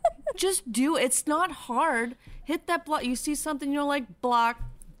 Just do it. It's not hard. Hit that block. You see something you don't like, block,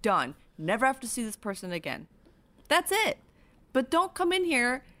 done. Never have to see this person again. That's it. But don't come in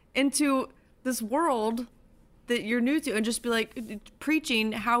here into this world that you're new to and just be like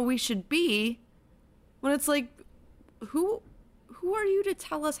preaching how we should be when it's like, who are you to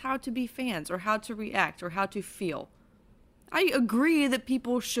tell us how to be fans or how to react or how to feel? I agree that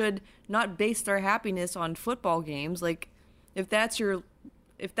people should not base their happiness on football games. Like, if that's your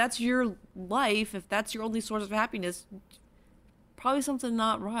life, if that's your only source of happiness, probably something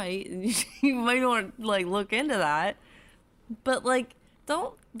not right. You might want to like look into that. But like,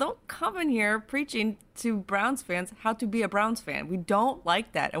 don't come in here preaching to Browns fans how to be a Browns fan. We don't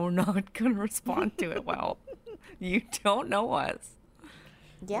like that, and we're not going to respond to it well. You don't know us.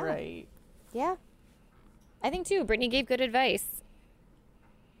 Yeah. Right. Yeah. I think, too, Brittany gave good advice.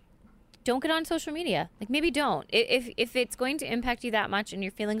 don't get on social media. Like, maybe don't. If it's going to impact you that much and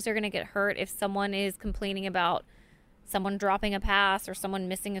your feelings are going to get hurt if someone is complaining about someone dropping a pass or someone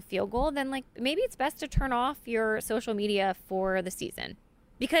missing a field goal, then like maybe it's best to turn off your social media for the season.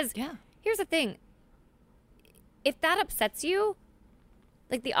 Because here's the thing. If that upsets you,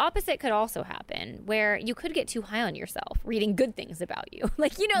 like the opposite could also happen where you could get too high on yourself reading good things about you.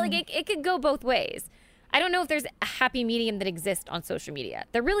 Like, you know, like it could go both ways. I don't know if there's a happy medium that exists on social media.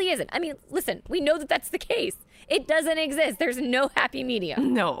 There really isn't. I mean, listen, we know that that's the case. It doesn't exist. There's no happy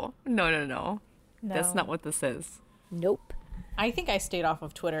medium. No. That's not what this is. Nope. I think I stayed off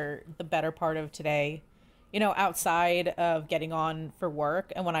of Twitter the better part of today, you know, outside of getting on for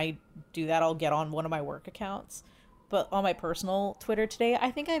work. And when I do that, I'll get on one of my work accounts. But on my personal Twitter today,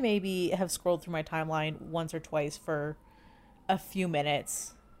 I think I maybe have scrolled through my timeline once or twice for a few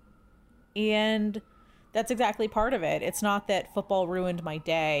minutes. And that's exactly part of it. It's not that football ruined my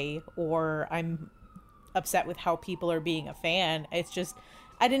day or I'm upset with how people are being a fan. It's just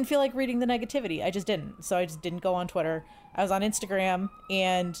I didn't feel like reading the negativity. I just didn't. So I just didn't go on Twitter. I was on Instagram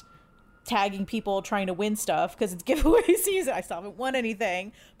and tagging people trying to win stuff because it's giveaway season. I still haven't won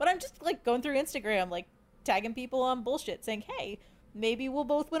anything. But I'm just like going through Instagram, like tagging people on bullshit saying, hey, maybe we'll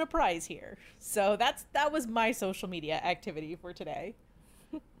both win a prize here. So that was my social media activity for today.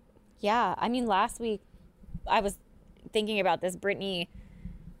 Yeah. I mean, last week I was thinking about this. Brittany,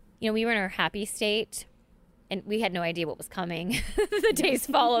 you know, we were in our happy state. And we had no idea what was coming the days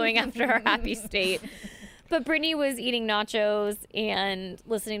following after our happy state. But Brittany was eating nachos and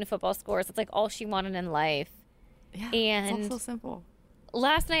listening to football scores. It's like all she wanted in life. Yeah, and it's all so simple.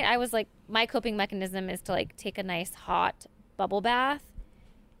 Last night I was like, my coping mechanism is to like take a nice hot bubble bath.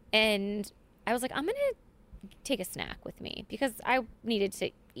 And I was like, I'm going to take a snack with me because I needed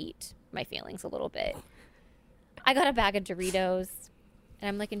to eat my feelings a little bit. I got a bag of Doritos and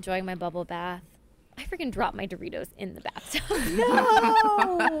I'm like enjoying my bubble bath. I freaking dropped my Doritos in the bathtub. No!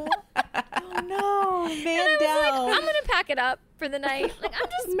 Oh no, man down. Like, I'm gonna pack it up for the night. Like I'm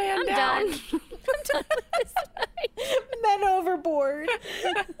Man down. done. I'm done with this night. Men overboard.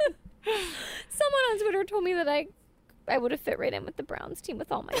 Someone on Twitter told me that I would have fit right in with the Browns team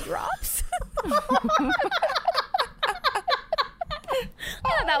with all my drops. Yeah,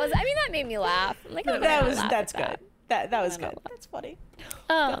 that made me laugh. I'm like, That's good. That was good. That's funny.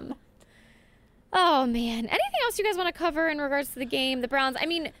 Oh man. Anything else you guys want to cover in regards to the game? The Browns. I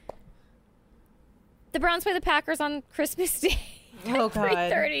mean, the Browns play the Packers on Christmas Day. Oh God.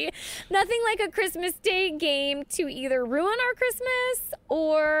 3:30. Nothing like a Christmas Day game to either ruin our Christmas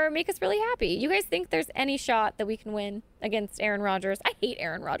or make us really happy. You guys think there's any shot that we can win against Aaron Rodgers? I hate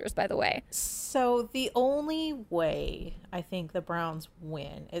Aaron Rodgers, by the way. So the only way I think the Browns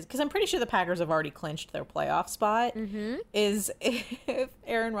win is because I'm pretty sure the Packers have already clinched their playoff spot. Is if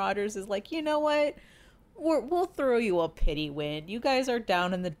Aaron Rodgers is like, you know what? We'll throw you a pity win. You guys are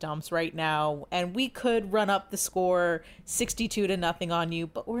down in the dumps right now, and we could run up the score 62-0 on you,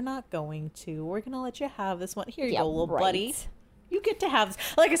 but we're not going to. We're going to let you have this one. Here you go, little buddy. You get to have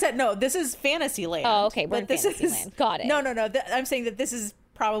this. Like I said, no, this is fantasy land. Oh, okay. We're in fantasy land. Got it. No. I'm saying that this is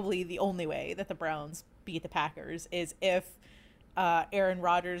probably the only way that the Browns beat the Packers is if Aaron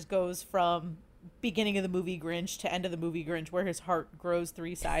Rodgers goes from beginning of the movie Grinch to end of the movie Grinch where his heart grows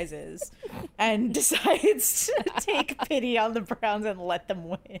 3 sizes and decides to take pity on the Browns and let them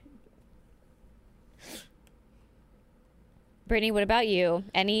win. Brittany, what about you?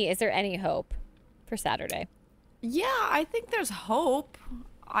 Is there any hope for Saturday? Yeah, I think there's hope.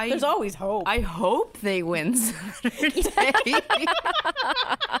 There's always hope. I hope they win Saturday. It's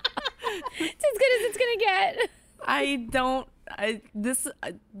as good as it's gonna get. This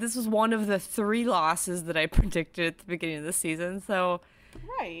was one of the 3 losses that I predicted at the beginning of the season. So,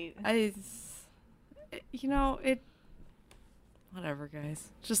 right. Whatever, guys.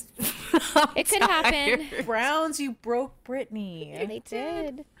 Just it could happen. Browns, you broke Brittany. They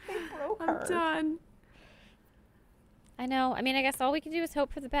did. They broke her. I'm done. I know. I mean, I guess all we can do is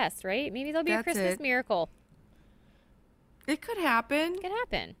hope for the best, right? Maybe there'll be a Christmas miracle. It could happen. It could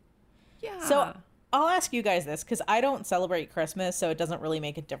happen. Yeah. So I'll ask you guys this because I don't celebrate Christmas, so it doesn't really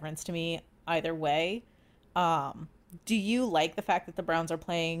make a difference to me either way. Do you like the fact that the Browns are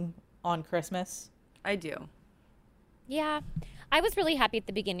playing on Christmas? I do. Yeah. I was really happy at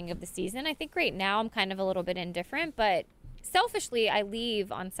the beginning of the season. I think right now I'm kind of a little bit indifferent, but selfishly I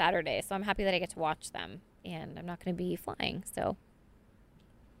leave on Saturday, so I'm happy that I get to watch them, and I'm not going to be flying. So,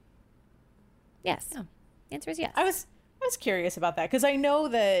 yes. Yeah. The answer is yes. I was curious about that because I know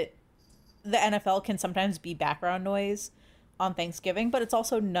that the NFL can sometimes be background noise on Thanksgiving, but it's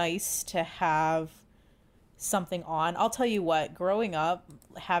also nice to have something on. I'll tell you what, growing up,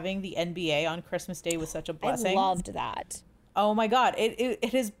 having the NBA on Christmas Day was such a blessing. I loved that. Oh my God.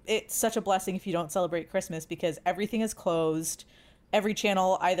 It's such a blessing if you don't celebrate Christmas because everything is closed. Every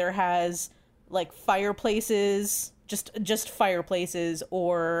channel either has like fireplaces, just fireplaces,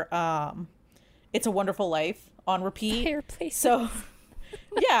 or It's a Wonderful Life on repeat. Fireplaces. So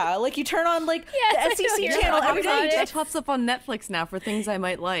yeah, like you turn on like Yes, the I know SEC you're channel talking every about day. it. That pops up on Netflix now for things I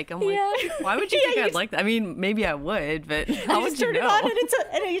might like. I'm like, Yeah. why would you think I'd like that? I mean, maybe I would, but how You would just you turn know? it on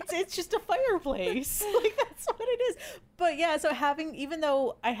and it's just a fireplace. Like that's what it is. But yeah, so even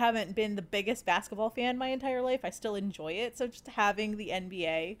though I haven't been the biggest basketball fan my entire life, I still enjoy it. So just having the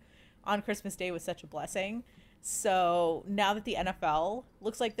NBA on Christmas Day was such a blessing. So now that the NFL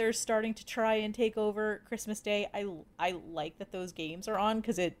looks like they're starting to try and take over Christmas Day, I like that those games are on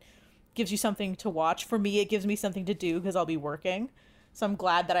because it gives you something to watch. For me, it gives me something to do because I'll be working. So I'm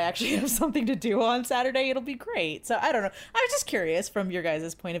glad that I actually have something to do on Saturday. It'll be great. So I don't know. I was just curious from your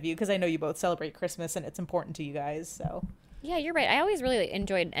guys' point of view because I know you both celebrate Christmas and it's important to you guys. So Yeah, you're right. I always really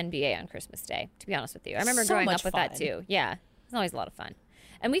enjoyed NBA on Christmas Day, to be honest with you. I remember So growing much up with that fun. too. Yeah, it's always a lot of fun.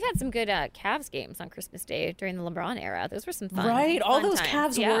 And we've had some good Cavs games on Christmas Day during the LeBron era. Those were some fun. right, all fun those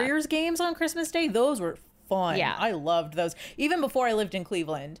times. Cavs Yeah. Warriors games on Christmas Day, those were fun. Yeah. I loved those. Even before I lived in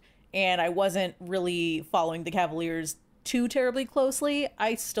Cleveland and I wasn't really following the Cavaliers too terribly closely,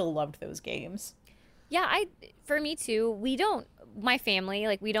 I still loved those games. Yeah, for me too. My family,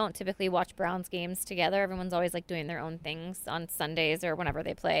 like, we don't typically watch Browns games together. Everyone's always like doing their own things on Sundays or whenever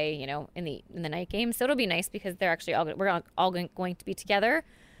they play, in the night game. So it'll be nice because they're actually we're all going to be together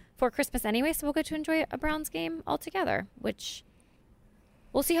for Christmas anyway. So we'll get to enjoy a Browns game all together, which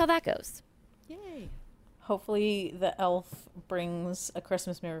we'll see how that goes. Yay. Hopefully the elf brings a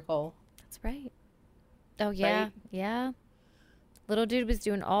Christmas miracle. That's right. Oh yeah, Right? yeah. Little dude was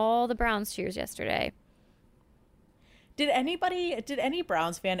doing all the Browns cheers yesterday. Did any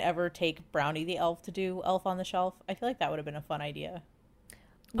Browns fan ever take Brownie the elf to do Elf on the Shelf? I feel like that would have been a fun idea.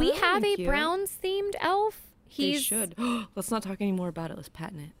 We that would've have been a cute. Browns themed elf. They should. Let's not talk anymore about it. Let's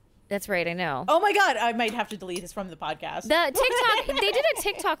patent it. That's right. I know. Oh my God, I might have to delete this from the podcast. The TikTok, they did a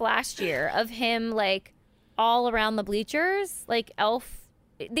TikTok last year of him like all around the bleachers, like elf.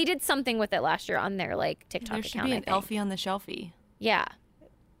 They did something with it last year on their like TikTok There should account. be I an think. Elfie on the shelfie. Yeah,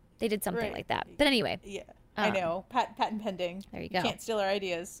 they did something Right. like that. But anyway, Yeah, I know. Patent pending. There you go. Can't steal our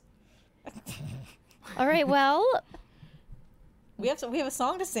ideas. all right. Well, We have a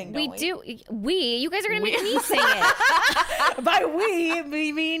song to sing. Don't you guys are gonna make me sing it. By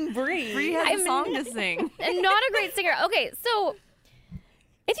we mean Bree. Bree has I'm a song to sing. And not a great singer. Okay, so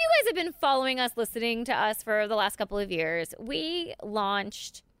if you guys have been following us, listening to us for the last couple of years, we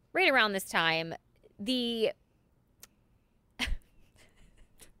launched right around this time the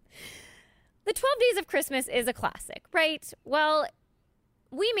 12 Days of Christmas is a classic, right? Well,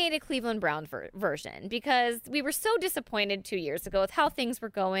 we made a Cleveland Brown version because we were so disappointed 2 years ago with how things were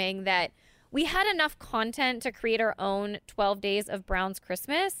going that we had enough content to create our own 12 Days of Browns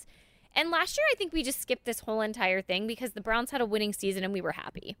Christmas. And last year, I think we just skipped this whole entire thing because the Browns had a winning season and we were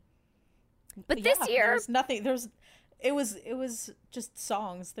happy. But this there year, was nothing. It was just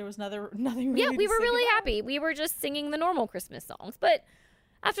songs. There was nothing. Really yeah, we to were sing really about. happy. We were just singing the normal Christmas songs. But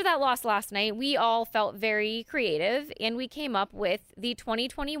after that loss last night, we all felt very creative and we came up with the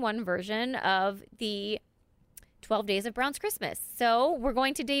 2021 version of the 12 Days of Browns Christmas. So we're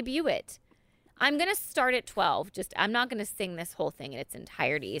going to debut it. I'm going to start at 12. I'm not going to sing this whole thing in its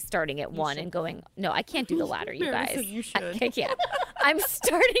entirety, starting at 1 and going. No, I can't do the latter, you Mary guys. said you should. I can't. I'm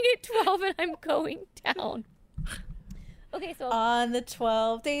starting at 12 and I'm going down. Okay, so On the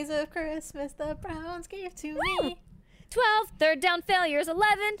 12 days of Christmas, the Browns gave to me. 12, third down failures,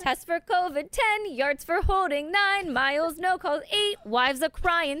 11, tests for COVID, 10, yards for holding, 9, miles, no calls, 8, wives a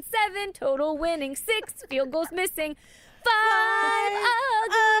crying, 7, total winning, 6, field goals missing, 5,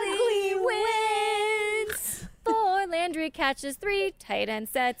 ugly wins, 4, Landry catches, 3, tight end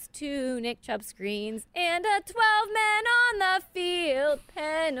sets, 2, Nick Chubb screens, and a 12-man on the field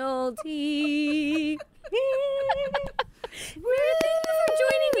penalty. Thank you for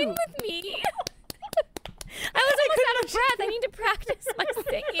joining in with me. I was almost out of breath. I need to practice my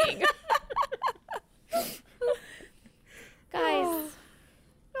singing. Guys,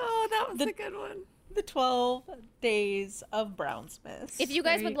 Oh, that was a good one. The 12 days of Brownsmas. if you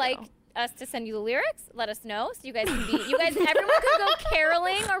guys There would you like go. us to send you the lyrics, let us know. So everyone could go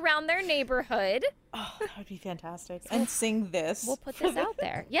caroling around their neighborhood. Oh, that would be fantastic. And sing this. We'll put this out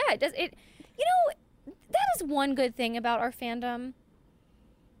there. Yeah, that is one good thing about our fandom.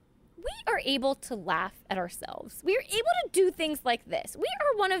 we are able to laugh at ourselves. We are able to do things like this. We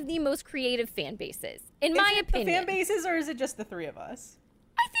are one of the most creative fan bases, in my opinion. The fan bases, or is it just the three of us?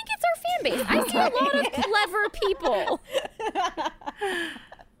 I think it's our fan base. I see a lot of clever people.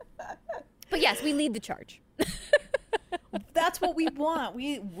 But yes, we lead the charge. That's what we want.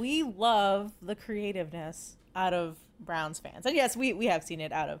 We love the creativeness out of Browns fans. And yes, we have seen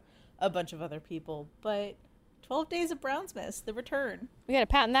it out of a bunch of other people, but 12 Days of Brownsmas, the return. We got to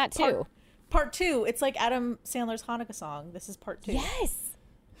patent that too. Part 2. It's like Adam Sandler's Hanukkah song. This is part 2. Yes.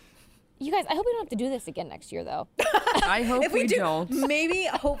 You guys, I hope we don't have to do this again next year, though. I hope If we do, don't. maybe,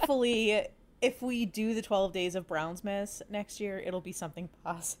 hopefully, if we do the 12 Days of Brownsmas next year, it'll be something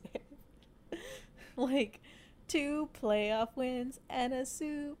positive. Like 2 playoff wins and a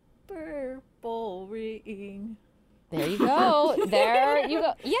Super Bowl ring. There you go. There you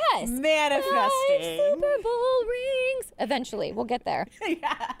go. Yes. Manifesting. 5 Super Bowl rings. Eventually, we'll get there.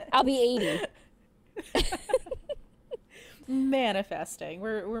 Yeah. I'll be 80. Manifesting.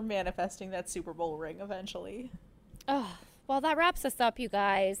 We're manifesting that Super Bowl ring eventually. Oh, well, that wraps us up, you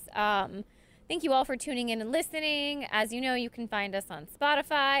guys. Thank you all for tuning in and listening. As you know, you can find us on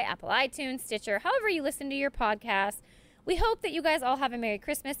Spotify, Apple iTunes, Stitcher, however you listen to your podcast. We hope that you guys all have a Merry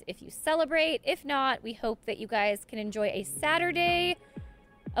Christmas if you celebrate. If not, we hope that you guys can enjoy a Saturday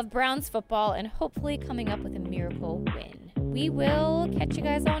of Browns football and hopefully coming up with a miracle win. We will catch you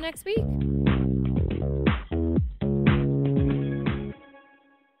guys all next week.